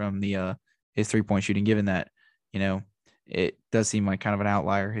regression from his 3-point shooting, given that, it does seem like kind of an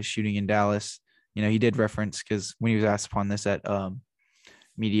outlier, his shooting in Dallas. He did reference, because when he was asked upon this at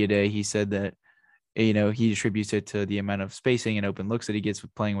media day, he said that, he attributes it to the amount of spacing and open looks that he gets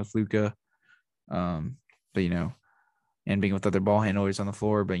with playing with Luka. But, and being with other ball handlers on the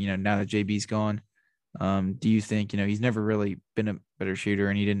floor. But, now that JB's gone, do you think, he's never really been a better shooter,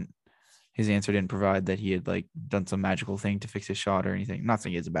 and his answer didn't provide that he had, like, done some magical thing to fix his shot or anything. I'm not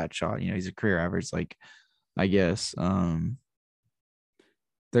saying he has a bad shot. He's a career average, like, I guess, 32.2%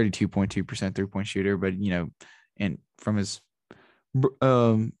 3-point shooter. But, and from his, he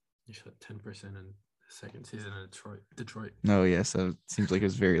shot 10% in the second season in Detroit. No, yeah. So it seems like it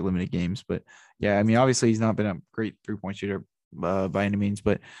was very limited games, but yeah, I mean, obviously he's not been a great 3-point shooter by any means,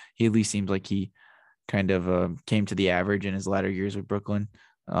 but he at least seems like he kind of came to the average in his latter years with Brooklyn.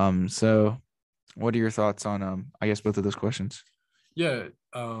 So what are your thoughts on, I guess, both of those questions? Yeah.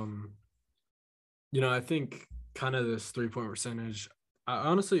 I think kind of this 3-point percentage, I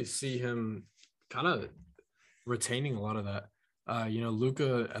honestly see him kind of retaining a lot of that.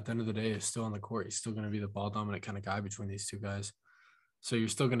 Luka at the end of the day is still on the court. He's still going to be the ball dominant kind of guy between these two guys. So you're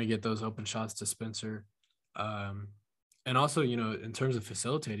still going to get those open shots to Spencer. And also, in terms of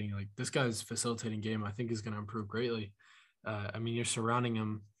facilitating, like, this guy's facilitating game, I think, is going to improve greatly. I mean, you're surrounding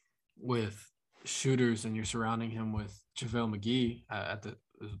him with shooters, and you're surrounding him with JaVale McGee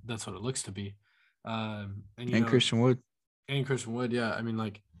that's what it looks to be. And Christian Wood. And Christian Wood, yeah. I mean,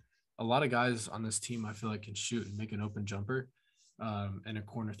 like, a lot of guys on this team, I feel like, can shoot and make an open jumper in a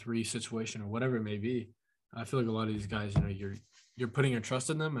corner 3 situation or whatever it may be. I feel like a lot of these guys, you're putting your trust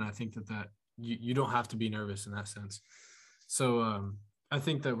in them, and I think that you don't have to be nervous in that sense. So I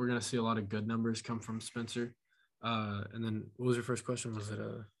think that we're going to see a lot of good numbers come from Spencer. And then what was your first question? Was it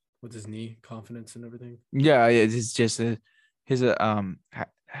with his knee, confidence and everything? Yeah, it's just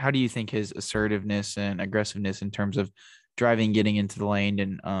how do you think his assertiveness and aggressiveness in terms of driving, getting into the lane,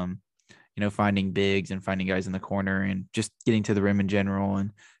 and finding bigs and finding guys in the corner and just getting to the rim in general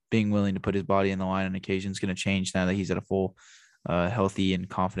and being willing to put his body in the line on occasion is going to change now that he's at a full healthy and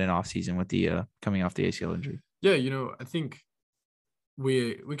confident offseason with the coming off the ACL injury? Yeah, I think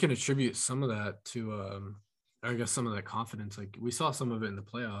we can attribute some of that to I guess some of that confidence. Like, we saw some of it in the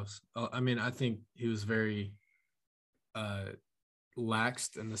playoffs. I mean, I think he was very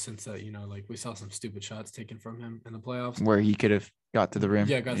laxed in the sense that, like, we saw some stupid shots taken from him in the playoffs where he could have got to the rim.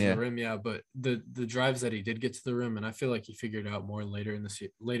 Yeah, to the rim. Yeah, but the drives that he did get to the rim, and I feel like he figured out more later as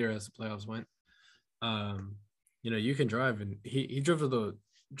the playoffs went. You can drive, and he drove to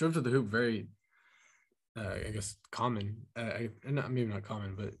the hoop very, I guess, common. Maybe not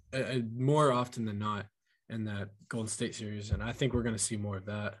common, but more often than not in that Golden State series, and I think we're going to see more of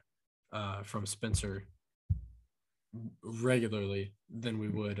that from Spencer regularly than we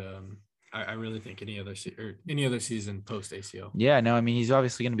would. I really think any other season post ACL. Yeah, no, I mean, he's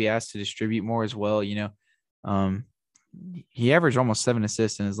obviously going to be asked to distribute more as well. He averaged almost 7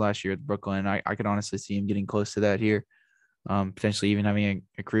 assists in his last year at Brooklyn. I could honestly see him getting close to that here, potentially even having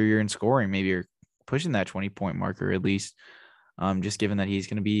a career year in scoring, maybe, or pushing that 20-point marker at least. Just given that he's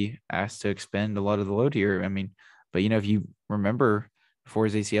going to be asked to expend a lot of the load here. I mean, But, if you remember before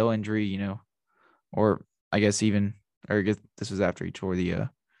his ACL injury, or I guess this was after he tore the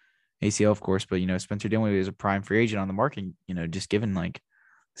ACL, of course, but, Spencer Dinwiddie was a prime free agent on the market, just given like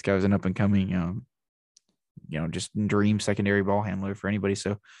this guy was an up and coming, just dream secondary ball handler for anybody.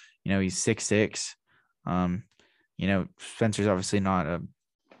 So, he's 6'6". Spencer's obviously not a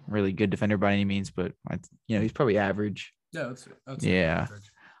really good defender by any means, but he's probably average. Yeah, that's yeah.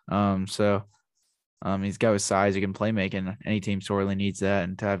 So he's got his size, he can play make, and any team sorely needs that.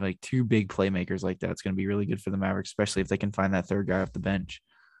 And to have like two big playmakers like that, it's going to be really good for the Mavericks, especially if they can find that third guy off the bench.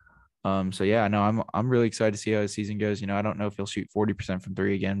 So yeah, no, I'm really excited to see how his season goes. I don't know if he'll shoot 40% from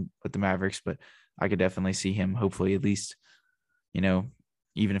three again with the Mavericks, but I could definitely see him hopefully at least, even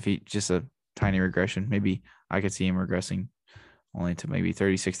if he just a tiny regression, maybe I could see him regressing only to maybe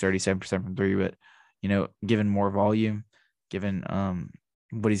 36, 37% from three. But, given more volume, given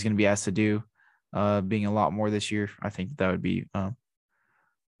what he's going to be asked to do, being a lot more this year, I think that would be,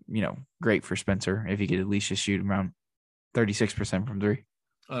 great for Spencer if he could at least just shoot around 36% from three.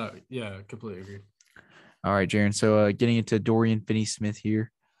 Yeah, completely agree. All right, Jaren. So getting into Dorian Finney-Smith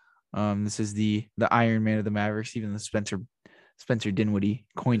here. This is the Iron Man of the Mavericks. Even the Spencer Dinwiddie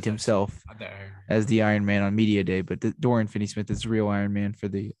coined himself as the Iron Man on Media Day, but Dorian Finney-Smith is the real Iron Man for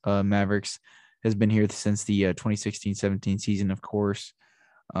the Mavericks. Has been here since the 2016-17 season, of course.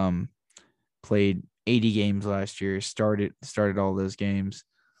 Played 80 games last year. Started all those games.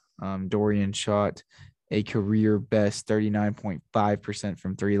 Dorian shot a career best 39.5%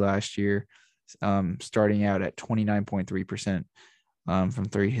 from three last year, starting out at 29.3% from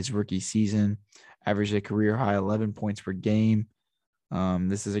three his rookie season. Averaged a career high 11 points per game.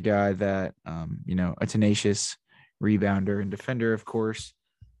 This is a guy that, a tenacious rebounder and defender, of course.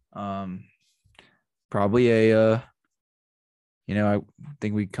 Probably I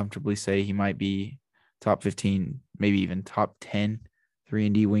think we comfortably say he might be top 15, maybe even top 10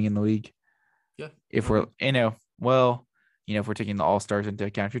 3-and-D wing in the league. Yeah. If we're, if we're taking the all-stars into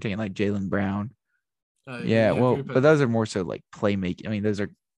account, if you're taking like Jaylen Brown. But those are more so like playmaking. I mean, those are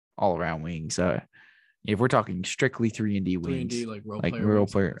all-around wings. If we're talking strictly 3-and-D wings, 3-and-D, like role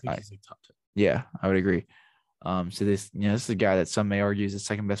player, I think he's like top 10. Yeah, I would agree. So this is a guy that some may argue is the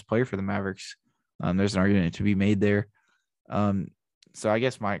second best player for the Mavericks. There's an argument to be made there. So I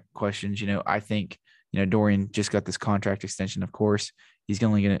guess my questions, I think, Dorian just got this contract extension, of course. He's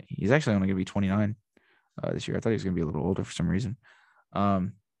actually only going to be 29 this year. I thought he was going to be a little older for some reason. How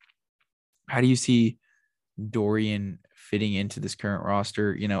do you see Dorian fitting into this current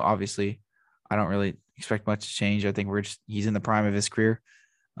roster? Obviously, I don't really expect much to change. I think he's in the prime of his career.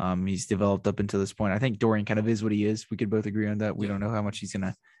 He's developed up until this point. I think Dorian kind of is what he is. We could both agree on that. We don't know how much he's going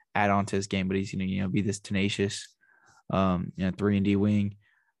to add on to his game, but he's going to, be this tenacious, 3-and-D wing,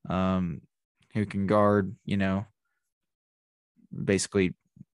 who can guard, basically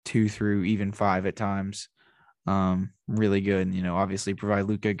 2 through even 5 at times. Really good. And, obviously provide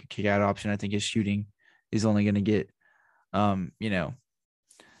Luka a kick out option. I think his shooting is only going to get, I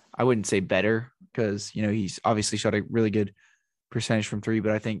wouldn't say better because, he's obviously shot a really good percentage from three,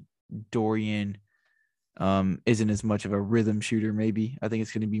 but I think Dorian isn't as much of a rhythm shooter. Maybe I think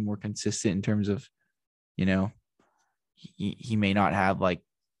it's going to be more consistent in terms of, he may not have like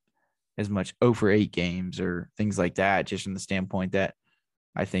as much 0 for 8 games or things like that, just from the standpoint that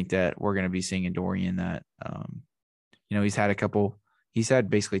I think that we're going to be seeing in Dorian that, he's had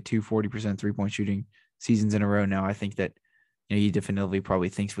basically 2 40% 3-point shooting seasons in a row now. I think that, he definitively probably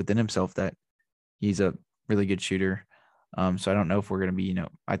thinks within himself that he's a really good shooter. So I don't know if we're going to be,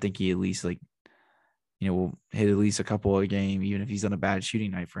 I think he at least will hit at least a couple a game, even if he's on a bad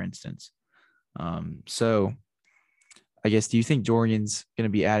shooting night, for instance. So I guess, do you think Dorian's going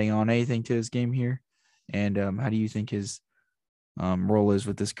to be adding on anything to his game here? And how do you think his role is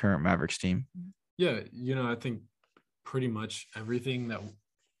with this current Mavericks team? Yeah, I think pretty much everything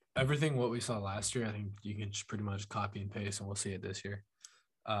what we saw last year, I think you can just pretty much copy and paste, and we'll see it this year.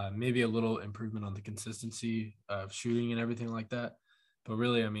 Maybe a little improvement on the consistency of shooting and everything like that. But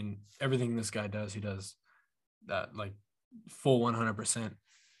really, I mean, everything this guy does, he does that like full 100%,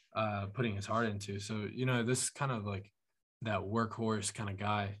 putting his heart into. So, this is kind of like that workhorse kind of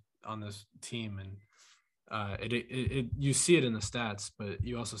guy on this team. And you see it in the stats, but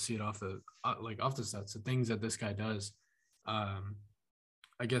you also see it off the stats, the things that this guy does.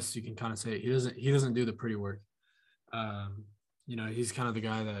 I guess you can kind of say he doesn't do the pretty work. He's kind of the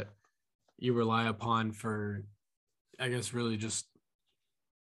guy that you rely upon for, I guess, really just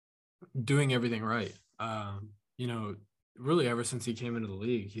doing everything right. Really ever since he came into the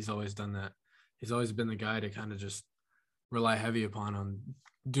league, he's always done that. He's always been the guy to kind of just rely heavy upon on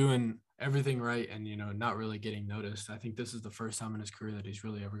doing everything right and, not really getting noticed. I think this is the first time in his career that he's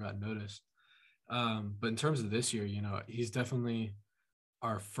really ever gotten noticed. But in terms of this year, he's definitely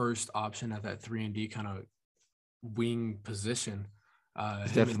our first option at that 3-and-D kind of wing position.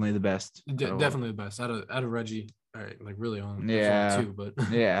 He's definitely the best. Definitely the best out of Reggie. All right, like really on yeah, two, but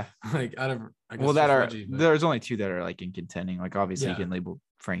yeah, like out of I guess well that are Reggie, there's only two that are like in contending. Like obviously Yeah. you can label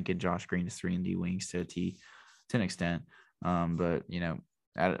Frank and Josh Green as 3-and-D wings to an extent. But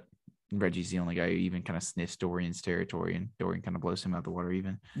Reggie's the only guy who even kind of sniffs Dorian's territory, and Dorian kind of blows him out the water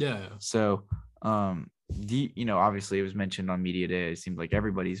even. Yeah. So obviously it was mentioned on media day. It seems like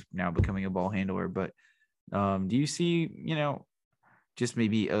everybody's now becoming a ball handler, but do you see, just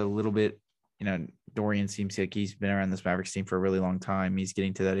maybe a little bit, Dorian seems like he's been around this Mavericks team for a really long time. He's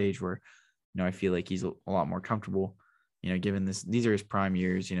getting to that age where, I feel like he's a lot more comfortable, given these are his prime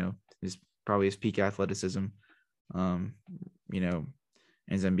years, probably his peak athleticism, in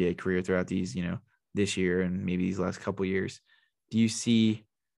his NBA career throughout these, this year and maybe these last couple years. Do you see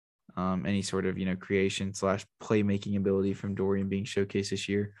any sort of, creation / playmaking ability from Dorian being showcased this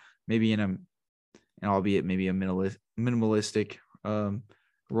year, maybe and albeit maybe a minimalistic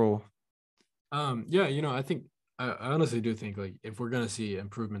role? I think I honestly do think like if we're gonna see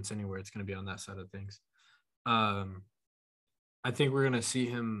improvements anywhere, it's gonna be on that side of things. I think we're gonna see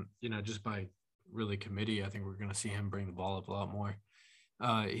him, just by really committee. I think we're gonna see him bring the ball up a lot more.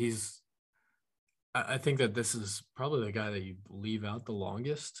 I think that this is probably the guy that you leave out the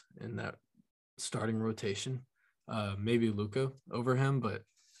longest in that starting rotation. Maybe Luka over him, but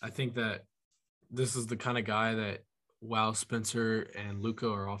I think that this is the kind of guy that while Spencer and Luka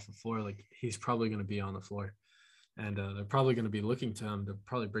are off the floor, like he's probably going to be on the floor, and they're probably going to be looking to him to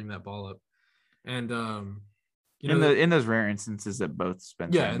probably bring that ball up. And in those rare instances that both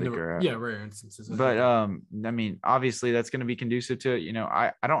Spencer and Luka are at. Rare instances. But obviously that's going to be conducive to it.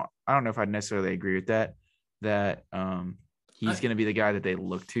 I don't know if I'd necessarily agree with that. He's going to be the guy that they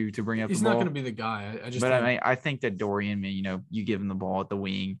look to bring up the ball. He's not going to be the guy. I think that Dorian, you give him the ball at the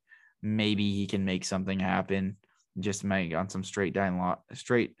wing, maybe he can make something happen. Just make on some straight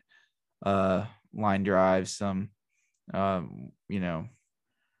line drives, some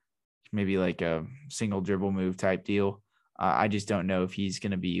maybe like a single dribble move type deal. I just don't know if he's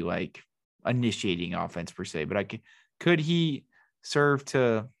going to be like initiating offense per se, but could he serve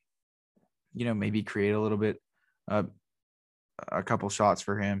to, maybe create a little bit, a couple shots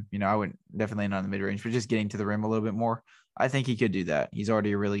for him. I wouldn't definitely not in the mid range, but just getting to the rim a little bit more. I think he could do that. He's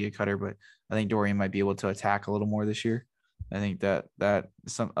already a really good cutter, but I think Dorian might be able to attack a little more this year. I think that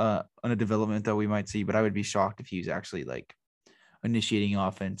some on a development that we might see, but I would be shocked if he was actually like initiating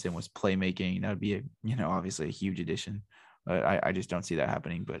offense and was playmaking. That would be obviously a huge addition. But I just don't see that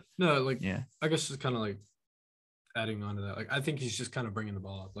happening. But no, I guess just kind of like adding on to that. Like I think he's just kind of bringing the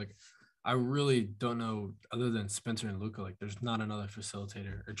ball up. Like I really don't know, other than Spencer and Luka, like there's not another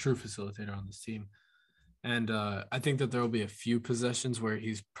facilitator or true facilitator on this team. And I think that there will be a few possessions where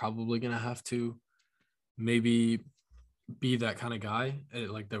he's probably going to have to maybe be that kind of guy at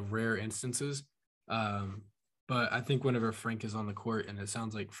like the rare instances. But I think whenever Frank is on the court, and it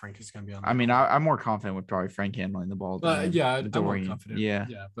sounds like Frank is going to be on the court. I'm more confident with probably Frank handling the ball. I'm more confident. Yeah.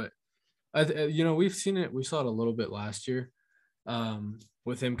 But, we've seen it. We saw it a little bit last year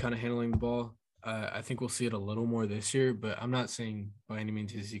with him kind of handling the ball. I think we'll see it a little more this year, but I'm not saying by any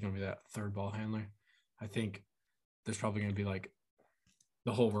means is he going to be that third ball handler. I think there's probably going to be like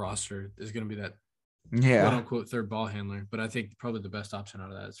the whole roster is going to be that quote unquote third ball handler. But I think probably the best option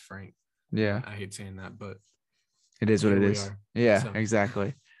out of that is Frank. Yeah. I hate saying that, but it is what it is. Yeah, so.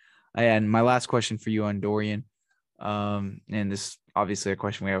 Exactly. And my last question for you on Dorian, and this obviously a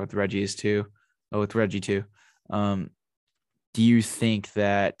question we have with Reggie too. Do you think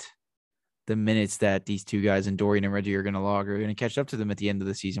that the minutes that these two guys and Dorian and Reggie are going to log are going to catch up to them at the end of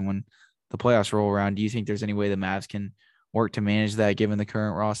the season when the playoffs roll around? Do you think there's any way the Mavs can work to manage that given the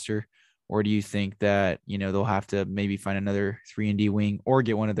current roster? Or do you think that, they'll have to maybe find another 3-and-D wing or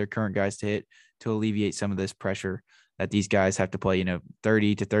get one of their current guys to hit to alleviate some of this pressure that these guys have to play,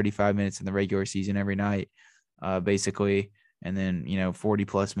 30 to 35 minutes in the regular season every night, basically, and then, 40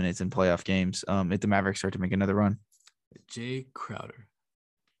 plus minutes in playoff games if the Mavericks start to make another run? Jay Crowder.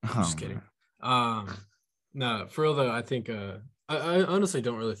 I'm just kidding. No, for real though, I think I honestly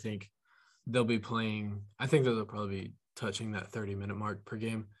don't really think they'll be playing. I think that they'll probably be touching that 30-minute mark per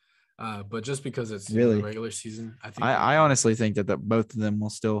game. But just because it's really the regular season, I honestly think that both of them will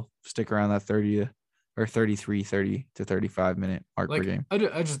still stick around that 30 to 35 minute mark per game.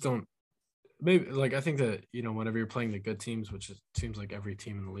 I just don't. Maybe I think that whenever you're playing the good teams, which seems like every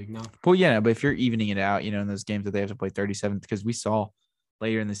team in the league now. Well, yeah, but if you're evening it out, in those games that they have to play 37, because we saw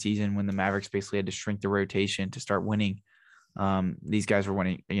later in the season when the Mavericks basically had to shrink the rotation to start winning. These guys were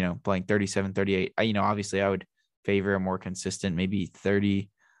winning, playing 37, 38. Obviously I would favor a more consistent, maybe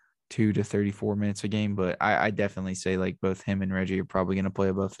 32 to 34 minutes a game, but I definitely say like both him and Reggie are probably going to play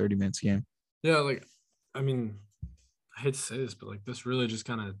above 30 minutes a game. Yeah, like, I mean, I hate to say this, but like this really just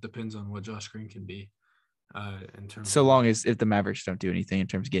kind of depends on what Josh Green can be in terms So of long as if the Mavericks don't do anything in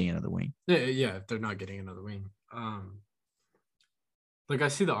terms of getting another wing. yeah, if they're not getting another wing. Like I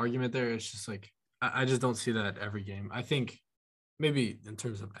see the argument there. It's just like I just don't see that every game. I think maybe in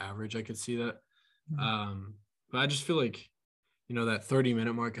terms of average, I could see that. But I just feel like, that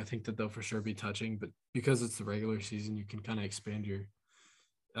 30-minute mark, I think that they'll for sure be touching. But because it's the regular season, you can kind of expand your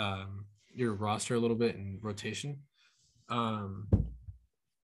roster a little bit in rotation. But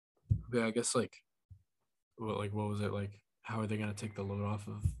I guess like what was it like? How are they gonna take the load off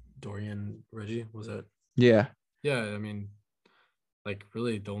of Dorian Reggie? Was that? Yeah. Yeah, I mean, like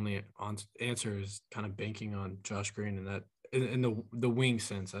really the only answer is kind of banking on Josh Green and that in the wing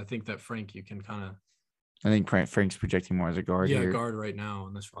sense. I think that Frank, you can kind of. I think Frank's projecting more as a guard. Yeah, here. guard right now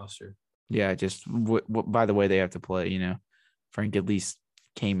on this roster. Yeah, just by the way they have to play, Frank at least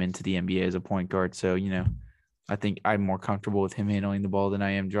came into the NBA as a point guard. So, I think I'm more comfortable with him handling the ball than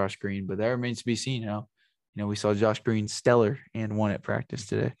I am Josh Green. But that remains to be seen how, we saw Josh Green stellar and won at practice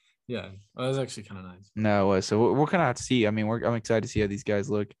today. Yeah, that was actually kind of nice. No, it was. So we'll kind of have to see. I mean, I'm excited to see how these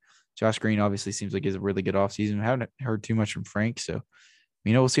guys look. Josh Green obviously seems like he's a really good offseason. I haven't heard too much from Frank. So,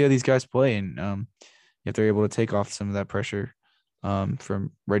 we'll see how these guys play and if they're able to take off some of that pressure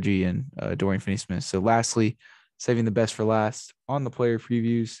from Reggie and Dorian Finney-Smith. So lastly, saving the best for last on the player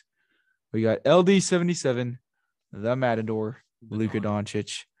previews, we got LD77, the Matador, Luka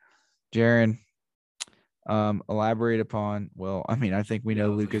Doncic. Jaren, elaborate upon, I think we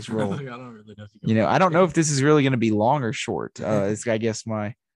know Luka's role. I don't really know. I don't know if this is really going to be long or short. It's, I guess,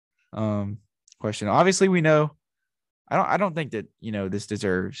 my question. Obviously, we know. I don't think that, this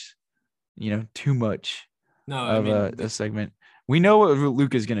deserves too much of a segment. We know what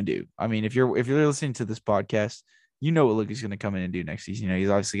Luka's going to do. I mean, if you're listening to this podcast, you know what Luka's going to come in and do next season. He's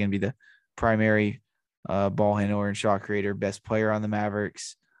obviously going to be the primary ball handler and shot creator, best player on the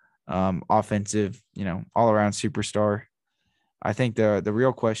Mavericks, offensive, all around superstar. I think the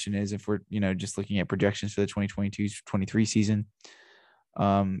real question is if we're, just looking at projections for the 2022-23 season,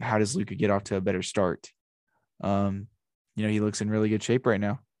 how does Luka get off to a better start? He looks in really good shape right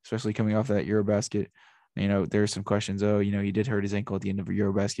now, especially coming off that Eurobasket. There are some questions. He did hurt his ankle at the end of a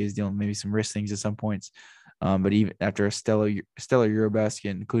Eurobasket. He's dealing with maybe some wrist things at some points. But even after a stellar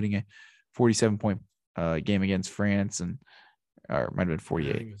Eurobasket, including a 47-point game against France, or it might have been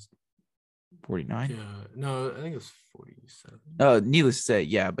 48. 49? Yeah, no, I think it was 47. Needless to say,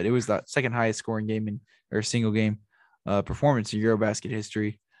 yeah, but it was the second highest scoring game or single game performance in Eurobasket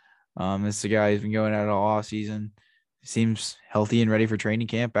history. This is a guy who's been going at it all off season. Seems healthy and ready for training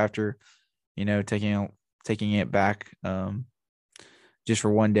camp after, taking it back just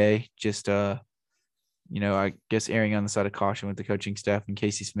for one day. Just I guess erring on the side of caution with the coaching staff and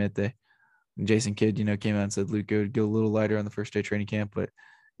Casey Smith. Jason Kidd, came out and said Luka would go a little lighter on the first day of training camp, but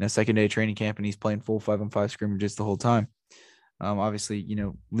second day of training camp, and he's playing full 5-on-5 scrimmages the whole time. Obviously,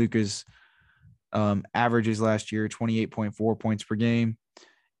 Luka's averages last year, 28.4 points per game,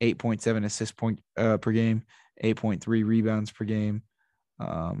 8.7 assists per game, 8.3 rebounds per game.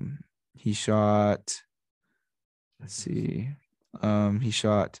 He shot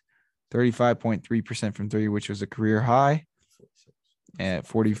 35.3% from three, which was a career high, at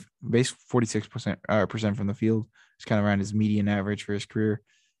 46% from the field. It's kind of around his median average for his career.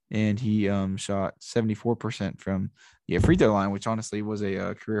 And he shot 74% from the free throw line, which honestly was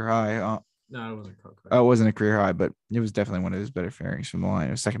a career high. No, it wasn't. It wasn't a career high, but it was definitely one of his better fairings from the line.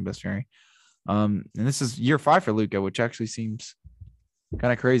 It was second best fairing. And this is year 5 for Luka, which actually seems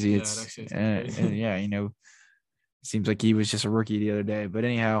kind of crazy. Yeah, crazy. It seems like he was just a rookie the other day. But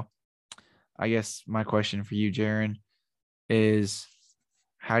anyhow, I guess my question for you, Jaren, is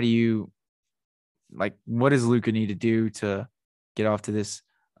how do you what does Luka need to do to get off to this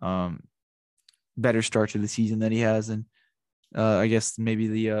better start to the season that he has? And I guess maybe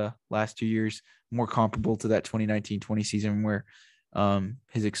the last 2 years more comparable to that 2019-20 season where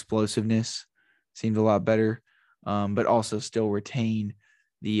his explosiveness seemed a lot better, but also still retain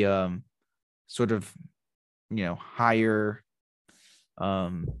the sort of, higher, I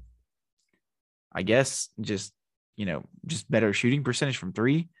guess, just better shooting percentage from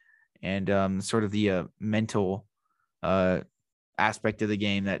three and sort of the mental aspect of the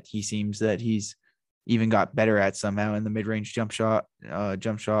game that he seems that he's even got better at somehow in the mid-range jump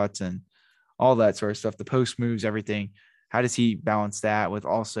shots and all that sort of stuff, the post moves, everything. how does he balance that with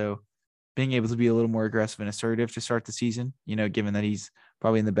also being able to be a little more aggressive and assertive to start the season, given that he's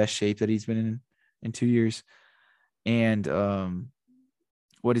probably in the best shape that he's been in 2 years. And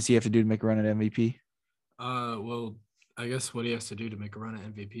what does he have to do to make a run at MVP? Well, I guess what he has to do to make a run at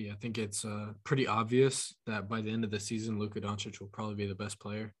MVP, I think it's pretty obvious that by the end of the season, Luka Doncic will probably be the best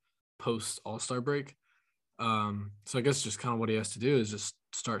player post All-Star break. So I guess just kind of what he has to do is just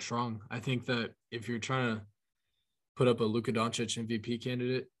start strong. I think that if you're trying to put up a Luka Doncic MVP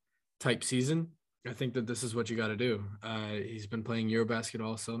candidate type season, I think that this is what you got to do. He's been playing Eurobasket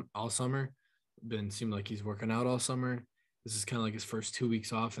all summer. Seemed like he's working out all summer. This is kind of like his first 2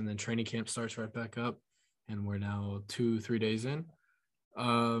 weeks off, and then training camp starts right back up, and we're now 2-3 days in.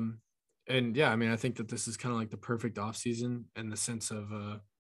 And yeah, I mean, I think that this is kind of like the perfect off season in the sense of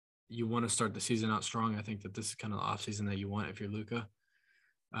you want to start the season out strong. I think that this is kind of the off season that you want if you're Luka.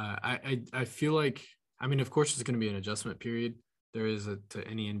 I feel like, I mean, of course, it's going to be an adjustment period. There is to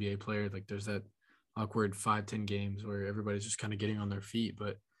any NBA player, like there's that awkward 5-10 games where everybody's just kind of getting on their feet.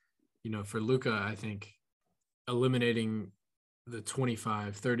 But, for Luka, I think eliminating the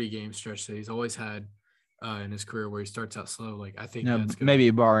 25-30 game stretch that he's always had in his career where he starts out slow, like I think that's good. Maybe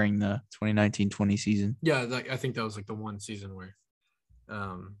barring the 2019-20 season. Yeah, I think that was like the one season where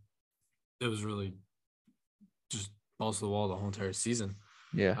it was really just balls to the wall the whole entire season.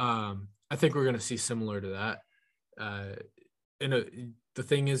 Yeah. I think we're going to see similar to that. The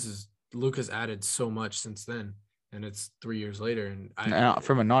thing is Luka's added so much since then, and it's 3 years later. And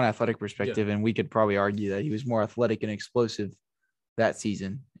from a non-athletic perspective, and we could probably argue that he was more athletic and explosive that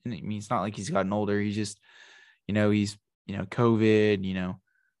season. And I mean, it's not like he's gotten older. He's just, he's, COVID,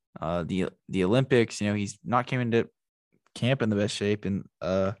 the Olympics, he's not came into camp in the best shape in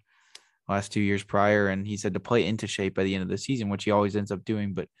last 2 years prior. And he said to play into shape by the end of the season, which he always ends up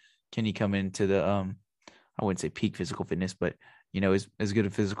doing. But can he come into the, I wouldn't say peak physical fitness, but, as good a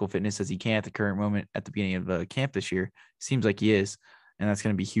physical fitness as he can at the current moment at the beginning of camp this year? Seems like he is. And that's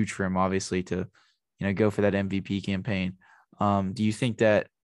going to be huge for him, obviously, to, go for that MVP campaign. Do you think that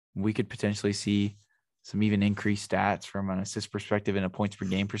we could potentially see some even increased stats from an assist perspective and a points per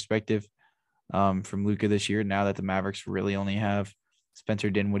game perspective from Luka this year, now that the Mavericks really only have Spencer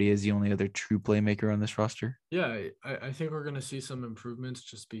Dinwiddie as the only other true playmaker on this roster? Yeah, I think we're going to see some improvements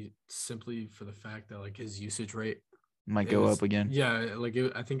just be simply for the fact that like his usage rate might go up again. Yeah,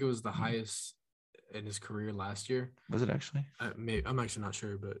 I think it was the highest in his career last year. Was it actually? I'm actually not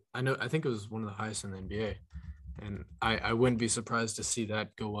sure, but I think it was one of the highest in the NBA. And I wouldn't be surprised to see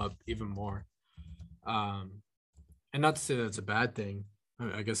that go up even more. And not to say that's a bad thing.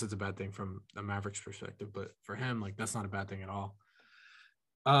 I guess it's a bad thing from a Mavericks perspective, but for him, like that's not a bad thing at all.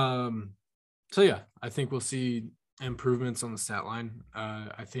 So yeah, I think we'll see improvements on the stat line.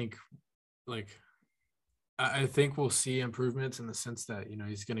 I think we'll see improvements in the sense that,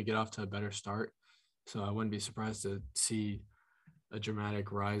 he's going to get off to a better start. So I wouldn't be surprised to see a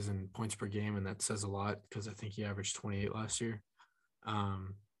dramatic rise in points per game, and that says a lot because I think he averaged 28 last year.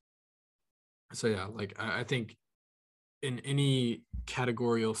 So yeah, like I think in any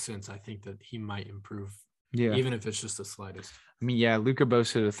categorical sense, I think that he might improve. Yeah, even if it's just the slightest. I mean, yeah, Luka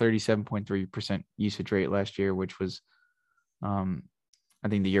boasted a 37.3% usage rate last year, which was, I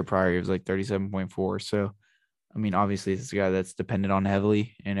think the year prior it was like 37.4. So, I mean, obviously this is a guy that's depended on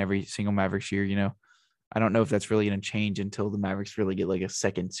heavily in every single Mavericks year. I don't know if that's really going to change until the Mavericks really get like a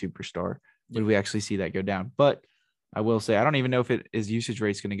second superstar. Would we actually see that go down? But I will say, I don't even know if his usage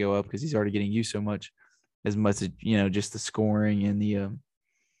rate is going to go up because he's already getting used so much as, just the scoring and the,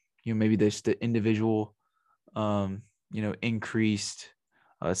 maybe there's the individual, increased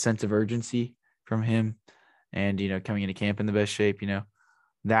sense of urgency from him and, coming into camp in the best shape,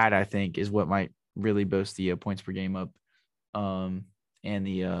 that I think is what might really boost the points per game up. And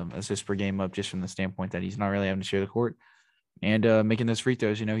the assists per game up just from the standpoint that he's not really having to share the court and making those free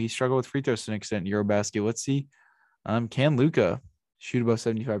throws. He struggled with free throws to an extent in Eurobasket. Let's see. Can Luka shoot above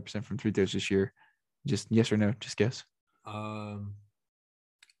 75% from free throws this year? Just yes or no? Just guess. I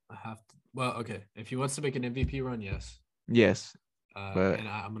have to. Well, okay. If he wants to make an MVP run, yes. Yes. And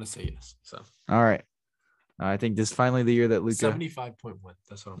I'm going to say yes. So. All right. I think this is finally the year that Luka. 75.1.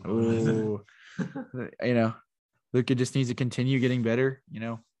 That's what I'm going with. Luka just needs to continue getting better.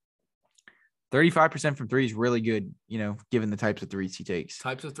 35% from three is really good, given the types of threes he takes.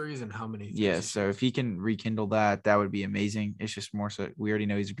 Types of threes and how many threes? Yeah, so if he can rekindle that, that would be amazing. It's just more so we already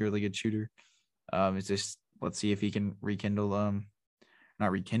know he's a really good shooter. It's just let's see if he can rekindle,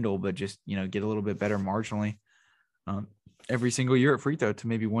 not rekindle, but just, get a little bit better marginally every single year at free throw to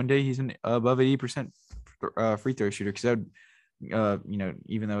maybe one day he's an above 80% free throw shooter because that would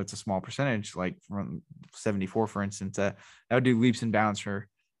even though it's a small percentage, like from 74, for instance, that would do leaps and bounds for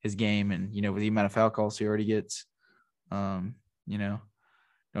his game. And, with the amount of foul calls he already gets, don't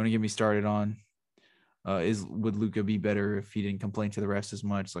get me started on, would Luka be better if he didn't complain to the refs as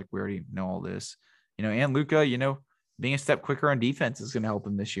much? Like, we already know all this, and Luka, being a step quicker on defense is going to help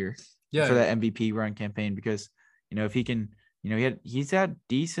him this year for that MVP run campaign, because, if he can, he's had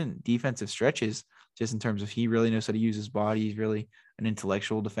decent defensive stretches just in terms of he really knows how to use his body. He's really an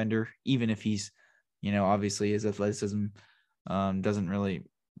intellectual defender, even if he's, obviously his athleticism doesn't really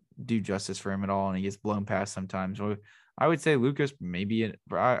do justice for him at all, and he gets blown past sometimes. So I would say Luka's maybe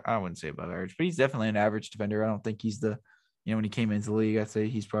I wouldn't say above average, but he's definitely an average defender. I don't think he's the, when he came into the league, I'd say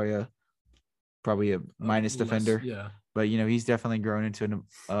he's probably a minus defender. Yeah. But, he's definitely grown into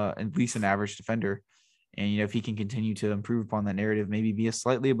at least an average defender. And, if he can continue to improve upon that narrative, maybe be a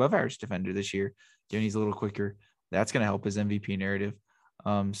slightly above average defender this year, given he's a little quicker, that's going to help his MVP narrative.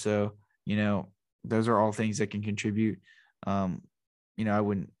 So, those are all things that can contribute. I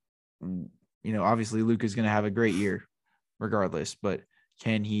wouldn't, obviously Luka's going to have a great year regardless, but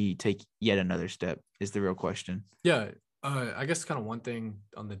can he take yet another step is the real question. Yeah. I guess kind of one thing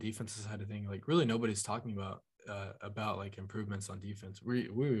on the defensive side of thing, like really nobody's talking about like improvements on defense. We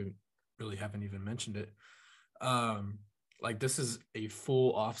really haven't even mentioned it. Like this is a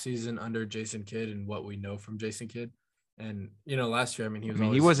full offseason under Jason Kidd and what we know from Jason Kidd. And last year,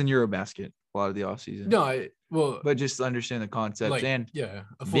 he was in Eurobasket a lot of the offseason. No, but just to understand the concepts, like, and a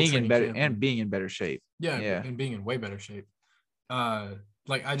full being in better camp and being in better shape. Yeah, and being in way better shape.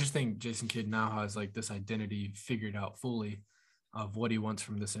 Like I just think Jason Kidd now has like this identity figured out fully of what he wants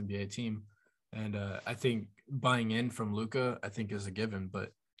from this NBA team. And I think buying in from Luka, I think is a given,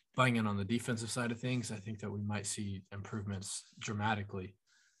 but buying in on the defensive side of things, I think that we might see improvements dramatically.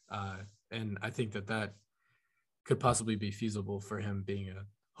 And I think that could possibly be feasible for him being a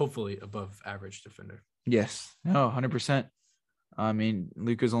hopefully above average defender. Yes. No, 100%.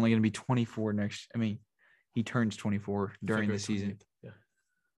 Luka's only going to be 24 he turns 24 during the season. Yeah.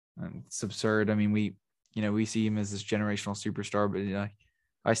 It's absurd. We see him as this generational superstar, but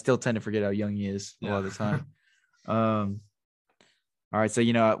I still tend to forget how young he is a lot of the time. All right, so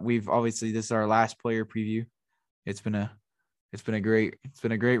we've obviously, this is our last player preview. It's been a great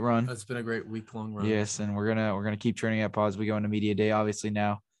run. It's been a great week-long run. Yes, and we're gonna keep turning up as we go into media day. Obviously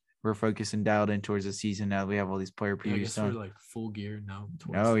now we're focusing dialed in towards the season. Now that we have all these player previews done. We're like full gear now.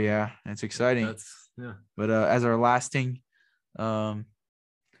 Oh yeah, it's exciting. Yeah. But as our lasting, our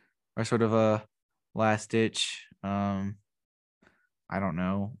sort of a last ditch, I don't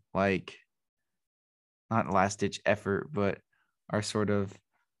know, like not last ditch effort, but our sort of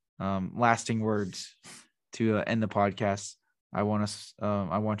lasting words to end the podcast. I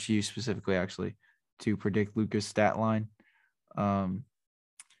want you specifically actually to predict Luka's stat line, and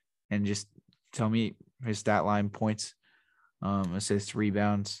just tell me his stat line, points, assists,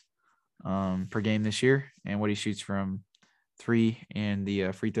 rebounds per game this year, and what he shoots from 3 and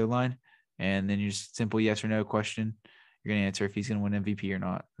the free throw line. And then your simple yes or no question. You're going to answer if he's going to win MVP or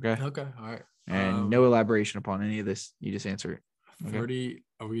not. Okay. Okay. All right. And no elaboration upon any of this. You just answer it. Okay? 30.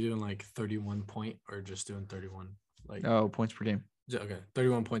 Are we doing like 31 point or just doing 31? Like points per game. Okay,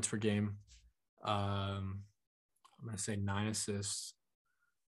 31 points per game. I'm gonna say 9 assists.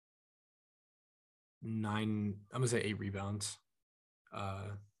 9. I'm gonna say 8 rebounds.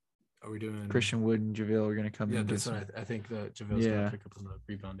 Are we doing Christian Wood and JaVale are gonna come in? Yeah, that's what I think that JaVale's gonna pick up on the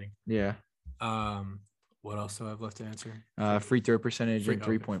rebounding. Yeah. What else do I have left to answer? Free throw percentage and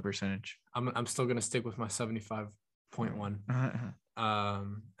 3-point percentage. I'm still gonna stick with my 75.1.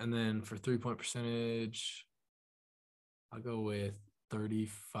 And then for 3-point percentage, I'll go with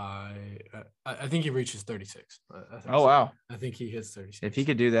 35. I think he reaches 36. Wow. I think he hits 36. If he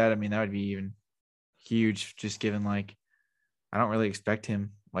could do that, that would be even huge, just given I don't really expect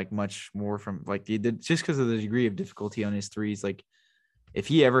him much more from just because of the degree of difficulty on his threes. If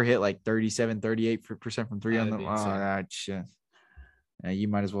he ever hit 37-38% from 3 on the you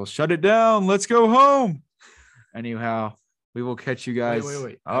might as well shut it down. Let's go home. Anyhow, we will catch you guys.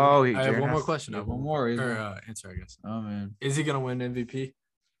 Wait. Oh, I have one more question. I have one more. Answer, I guess. Oh man, is he gonna win MVP?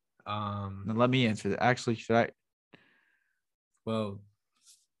 Then let me answer that. Actually, should I? Well,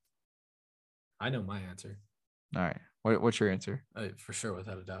 I know my answer. All right. What's your answer? For sure,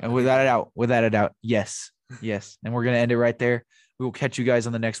 without a doubt. And without a doubt, yes. And we're gonna end it right there. We will catch you guys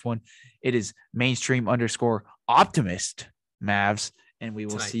on the next one. It is mainstream_optimist Mavs, and we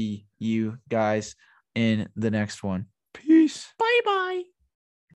will see you guys in the next one. Peace. Bye.